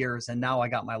 4 years. And now I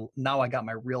got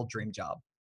my real dream job.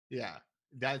 Yeah.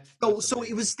 That's so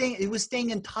it was staying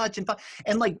in touch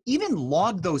and like even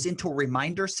log those into a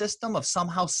reminder system of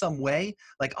somehow, some way,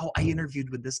 like, oh, I interviewed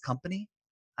with this company.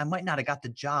 I might not have got the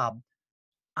job.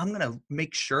 I'm going to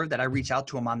make sure that I reach out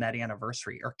to him on that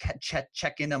anniversary or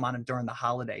check in on him during the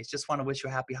holidays. Just want to wish you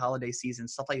a happy holiday season,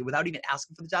 stuff like that, without even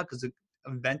asking for the job, because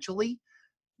eventually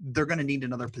they're going to need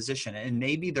another position and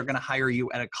maybe they're going to hire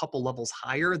you at a couple levels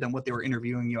higher than what they were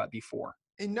interviewing you at before.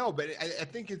 And no, but I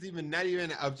think it's not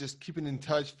even of just keeping in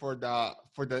touch for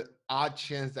the odd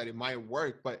chance that it might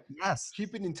work, but yes,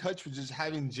 keeping in touch with just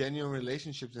having genuine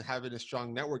relationships and having a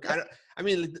strong network. I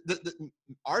mean,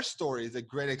 our story is a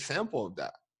great example of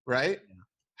that, right? Yeah.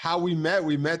 How we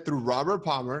met through Robert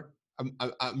Palmer,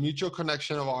 a mutual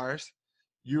connection of ours.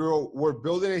 We're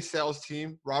building a sales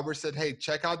team. Robert said, hey,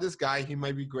 check out this guy. He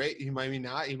might be great. He might be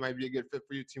not. He might be a good fit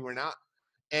for your team or not.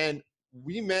 And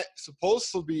we met,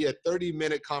 supposed to be a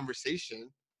 30-minute conversation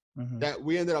that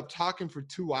we ended up talking for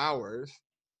 2 hours.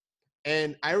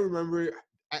 And I remember,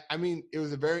 I mean, it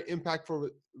was a very impactful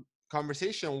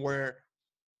conversation where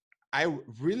I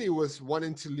really was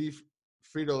wanting to leave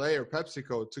Frito-Lay or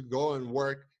PepsiCo to go and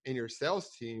work in your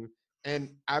sales team. And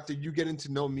after you getting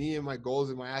to know me and my goals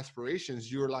and my aspirations,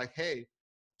 you were like, hey,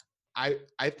 I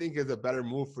think it's a better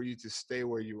move for you to stay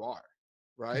where you are,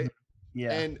 right?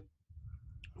 Yeah. And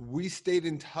we stayed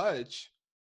in touch,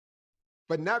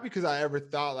 but not because I ever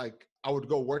thought like I would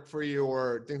go work for you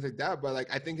or things like that. But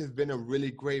like, I think it's been a really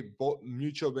great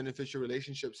mutual beneficial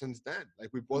relationship since then. Like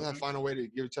we both have found a way to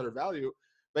give each other value,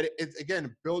 but it's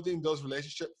again, building those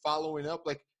relationships, following up.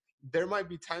 Like there might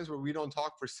be times where we don't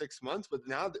talk for 6 months, but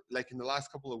now like in the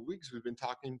last couple of weeks, we've been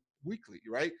talking weekly.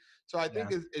 Right. So I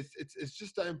think it's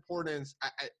just the importance.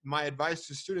 My advice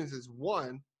to students is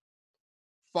 1,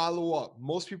 follow up.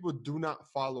 Most people do not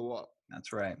follow up.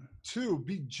 That's right. 2,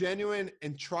 be genuine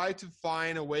and try to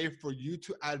find a way for you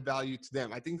to add value to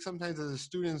them. I think sometimes as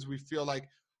students, we feel like,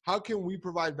 how can we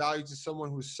provide value to someone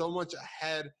who's so much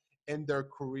ahead in their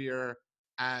career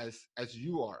as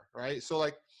you are, right? So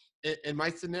like in my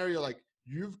scenario, like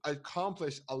you've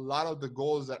accomplished a lot of the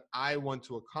goals that I want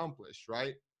to accomplish,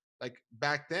 right? Like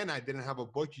back then I didn't have a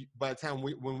book. By the time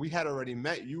when we had already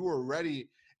met, you were already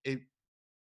a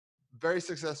very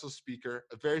successful speaker,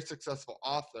 a very successful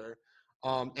author,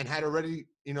 and had already,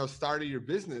 started your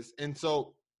business. And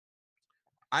so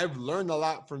I've learned a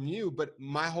lot from you, but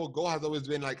my whole goal has always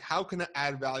been like, how can I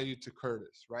add value to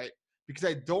Curtis, right? Because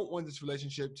I don't want this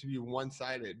relationship to be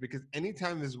one-sided, because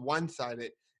anytime it's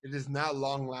one-sided, it is not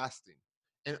long-lasting.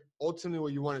 And ultimately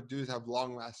what you want to do is have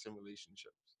long-lasting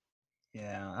relationships.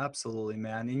 Yeah, absolutely,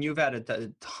 man. And you've added a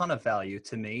ton of value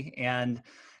to me. And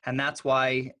that's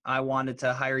why I wanted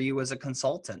to hire you as a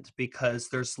consultant, because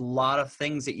there's a lot of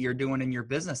things that you're doing in your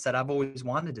business that I've always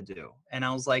wanted to do. And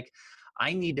I was like,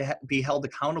 I need to be held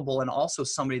accountable, and also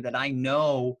somebody that I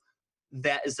know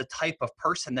that is the type of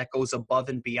person that goes above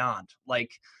and beyond.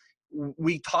 Like,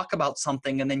 we talk about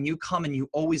something and then you come and you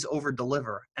always over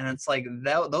deliver. And it's like,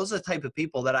 those are the type of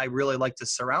people that I really like to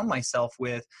surround myself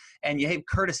with. And hey,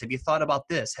 Curtis, have you thought about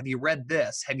this? Have you read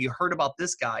this? Have you heard about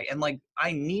this guy? And like,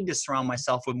 I need to surround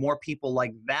myself with more people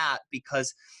like that,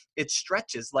 because it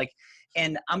stretches. Like,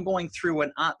 and I'm going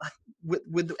through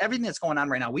with everything that's going on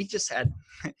right now, we just had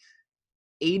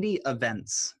 80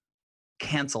 events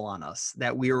cancel on us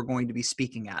that we were going to be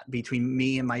speaking at between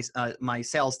me and my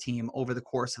sales team over the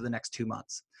course of the next 2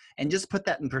 months. And just put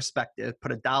that in perspective,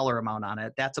 put a dollar amount on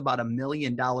it. That's about $1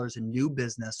 million in new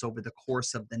business over the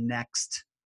course of the next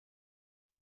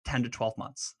 10 to 12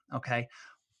 months. Okay.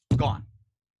 Gone.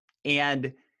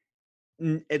 And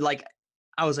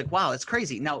I was like, wow, that's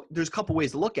crazy. Now there's a couple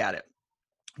ways to look at it.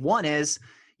 One is,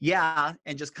 yeah,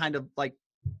 and just kind of like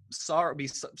be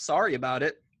sorry about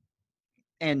it.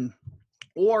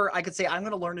 Or I could say, I'm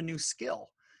going to learn a new skill.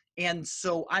 And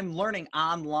so I'm learning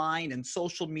online and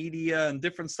social media and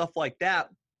different stuff like that,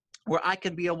 where I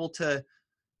can be able to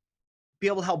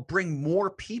help bring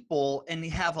more people and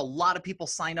have a lot of people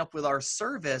sign up with our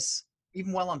service,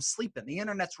 even while I'm sleeping. The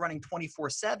internet's running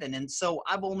 24/7. And so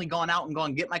I've only gone out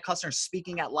and get my customers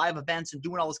speaking at live events and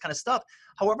doing all this kind of stuff.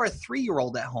 However, a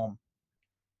 3-year-old at home.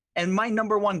 And my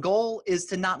number one goal is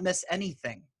to not miss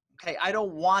anything. Okay. I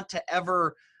don't want to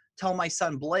ever tell my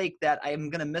son Blake that I'm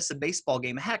going to miss a baseball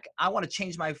game. Heck, I want to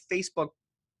change my Facebook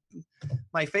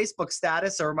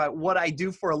status or what I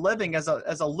do for a living as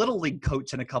a little league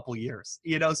coach in a couple years,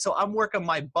 so I'm working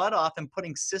my butt off and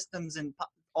putting systems and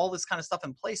all this kind of stuff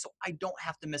in place, so I don't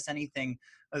have to miss anything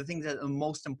of the things that are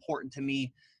most important to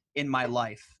me in my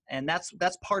life. And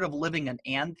that's part of living an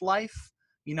and life.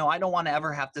 I don't want to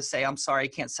ever have to say, I'm sorry, I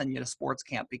can't send you to sports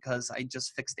camp because I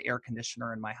just fixed the air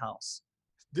conditioner in my house.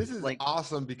 This is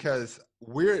awesome, because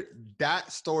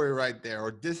that story right there,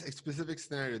 or this specific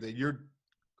scenario that you're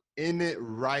in it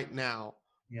right now,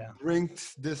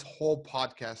 brings this whole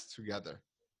podcast together.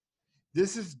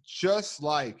 This is just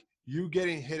like you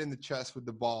getting hit in the chest with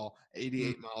the ball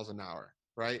 88 miles an hour,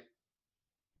 right?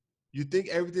 You think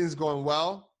everything's going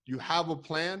well, you have a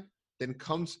plan, then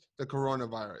comes the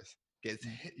coronavirus.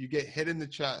 You get hit in the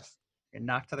chest. And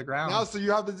knocked to the ground. Now, so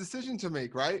you have the decision to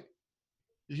make, right?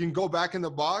 You can go back in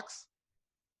the box,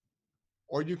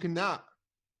 or you cannot.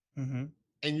 Mm-hmm.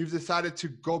 And you've decided to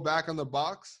go back on the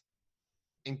box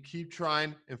and keep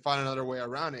trying and find another way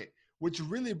around it, which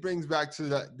really brings back to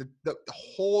the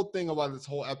whole thing about this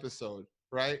whole episode,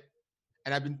 right?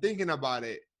 And I've been thinking about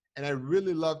it, and I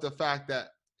really love the fact that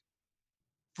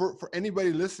for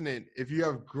anybody listening, if you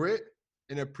have grit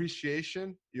and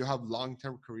appreciation, you have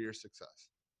long-term career success.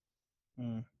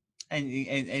 Mm.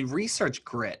 And research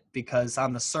grit, because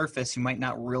on the surface you might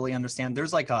not really understand.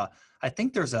 There's I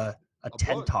think there's a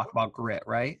TED book, talk about grit,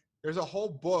 right? There's a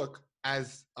whole book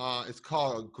it's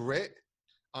called Grit.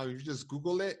 You just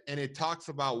Google it, and it talks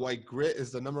about why grit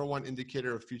is the number one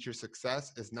indicator of future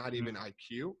success. It's not even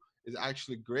IQ. It's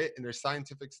actually grit, and there's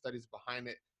scientific studies behind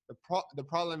it. The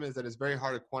problem is that it's very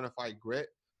hard to quantify grit,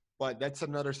 but that's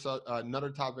another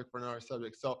topic for another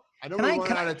subject. So I know we're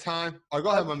running out of time. Oh, go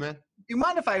ahead, my man. Do you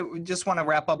mind if I just want to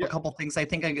wrap up a couple things? I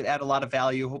think I could add a lot of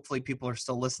value. Hopefully people are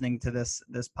still listening to this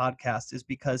podcast, is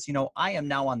because, I am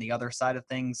now on the other side of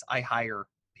things. I hire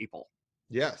people.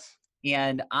 Yes.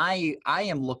 And I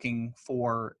am looking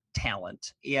for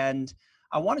talent. And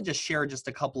I want to just share just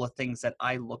a couple of things that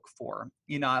I look for.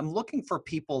 I'm looking for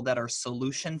people that are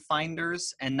solution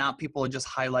finders and not people who are just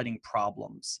highlighting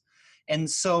problems. And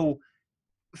so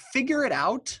figure it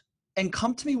out and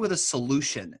come to me with a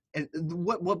solution. And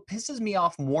what pisses me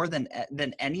off more than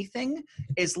anything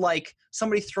is like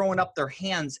somebody throwing up their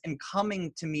hands and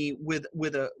coming to me with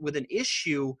an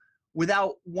issue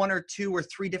without 1 or 2 or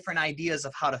 3 different ideas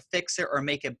of how to fix it or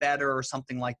make it better or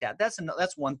something like that. That's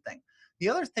one thing. The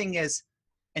other thing is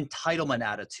entitlement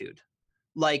attitude.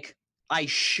 Like, I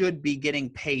should be getting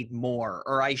paid more,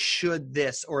 or I should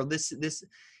this, or this.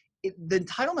 The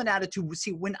entitlement attitude.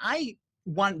 See, when I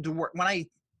wanted to work, when I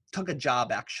took a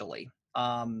job, actually,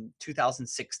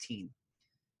 2016,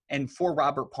 and for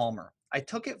Robert Palmer, I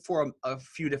took it for a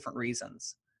few different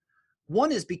reasons.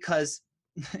 One is because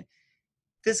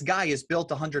this guy has built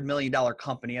 $100 million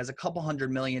company, has a couple $100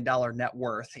 million net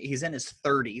worth. He's in his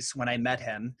 30s when I met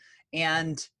him.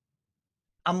 And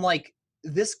I'm like,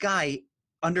 this guy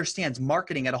understands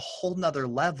marketing at a whole nother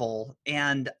level.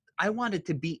 And I wanted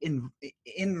to be in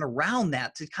and around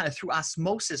that to kind of through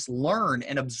osmosis learn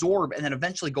and absorb and then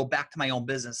eventually go back to my own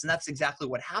business. And that's exactly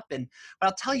what happened. But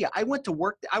I'll tell you, I went to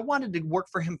work. I wanted to work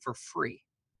for him for free.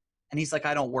 And he's like,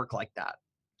 I don't work like that.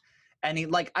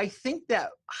 And I think that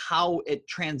how it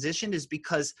transitioned is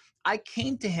because I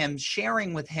came to him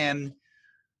sharing with him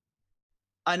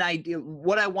an idea,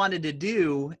 what I wanted to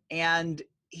do. And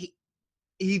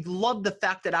he loved the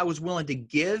fact that I was willing to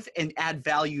give and add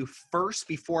value first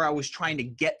before I was trying to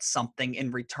get something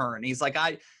in return. He's like,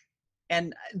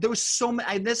 and there was so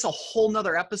many, this is a whole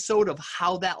nother episode of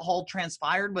how that all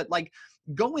transpired, but like,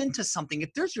 go into something.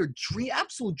 If there's your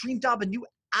absolute dream job and you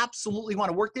absolutely want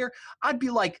to work there, I'd be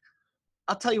like,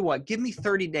 I'll tell you what, give me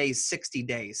 30 days, 60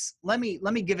 days. Let me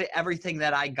give it everything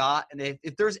that I got. And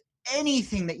if there's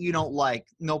anything that you don't like,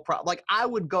 no problem. Like, I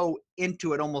would go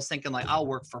into it almost thinking like, I'll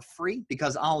work for free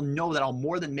because I'll know that I'll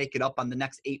more than make it up on the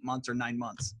next 8 months or 9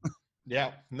 months.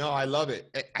 Yeah, no, I love it.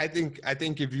 I think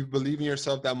if you believe in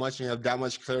yourself that much and you have that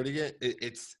much clarity,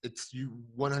 it's you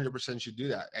 100% should do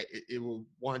that. It will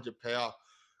 100% pay off.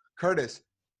 Curtis,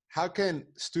 how can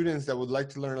students that would like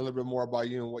to learn a little bit more about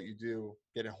you and what you do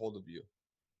get a hold of you?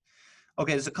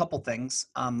 Okay, there's a couple things.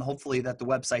 Hopefully that the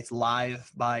website's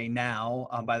live by now,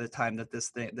 by the time that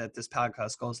this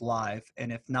podcast goes live.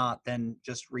 And if not, then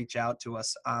just reach out to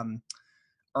us.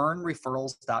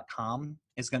 Earnreferrals.com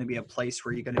is going to be a place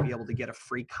where you're going to be able to get a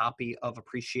free copy of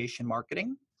Appreciation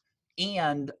Marketing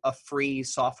and a free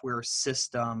software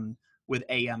system with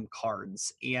AM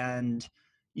cards. And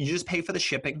you just pay for the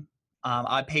shipping.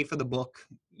 I pay for the book,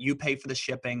 you pay for the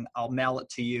shipping, I'll mail it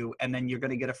to you, and then you're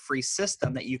going to get a free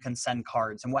system that you can send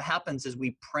cards. And what happens is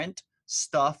we print,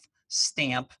 stuff,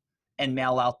 stamp, and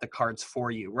mail out the cards for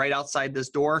you. Right outside this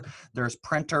door, there's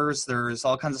printers, there's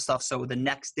all kinds of stuff. So the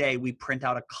next day we print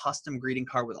out a custom greeting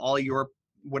card with all your,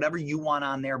 whatever you want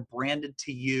on there, branded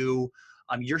to you,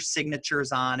 your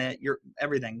signatures on it, your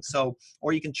everything. So,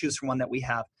 or you can choose from one that we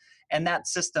have. And that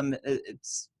system,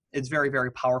 it's very,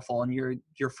 very powerful. And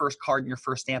your first card and your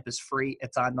first stamp is free.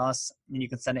 It's on us, and you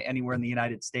can send it anywhere in the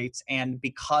United States. And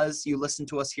because you listen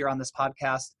to us here on this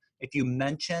podcast, if you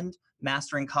mentioned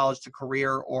Mastering College to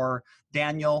Career or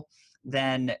Daniel,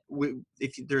 then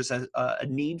if there's a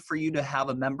need for you to have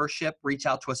a membership, reach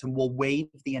out to us and we'll waive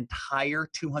the entire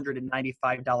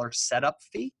 $295 setup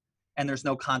fee. And there's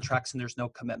no contracts and there's no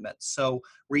commitments. So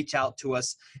reach out to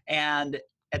us. And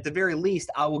at the very least,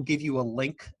 I will give you a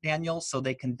link, Daniel, so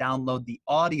they can download the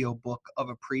audiobook of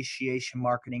Appreciation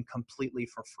Marketing completely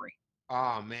for free.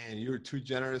 Oh, man, you were too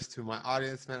generous to my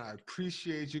audience, man. I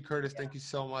appreciate you, Curtis. Thank you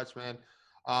so much, man.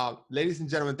 Ladies and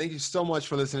gentlemen, thank you so much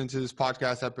for listening to this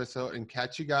podcast episode, and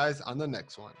catch you guys on the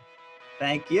next one.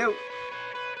 Thank you.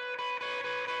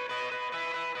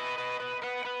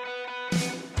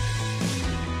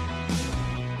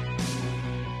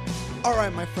 All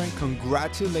right, my friend,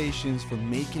 congratulations for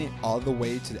making it all the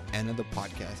way to the end of the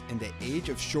podcast. In the age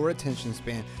of short attention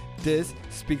span, this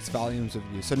speaks volumes of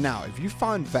you. So now, if you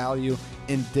found value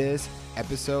in this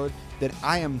episode, then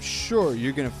I am sure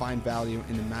you're going to find value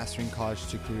in the Mastering College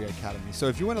to Career Academy. So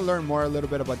if you want to learn more a little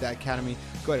bit about that academy,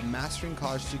 go to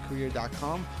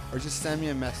masteringcollegetocareer.com or just send me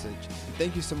a message. And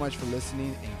thank you so much for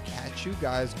listening, and catch you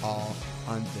guys all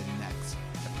on the next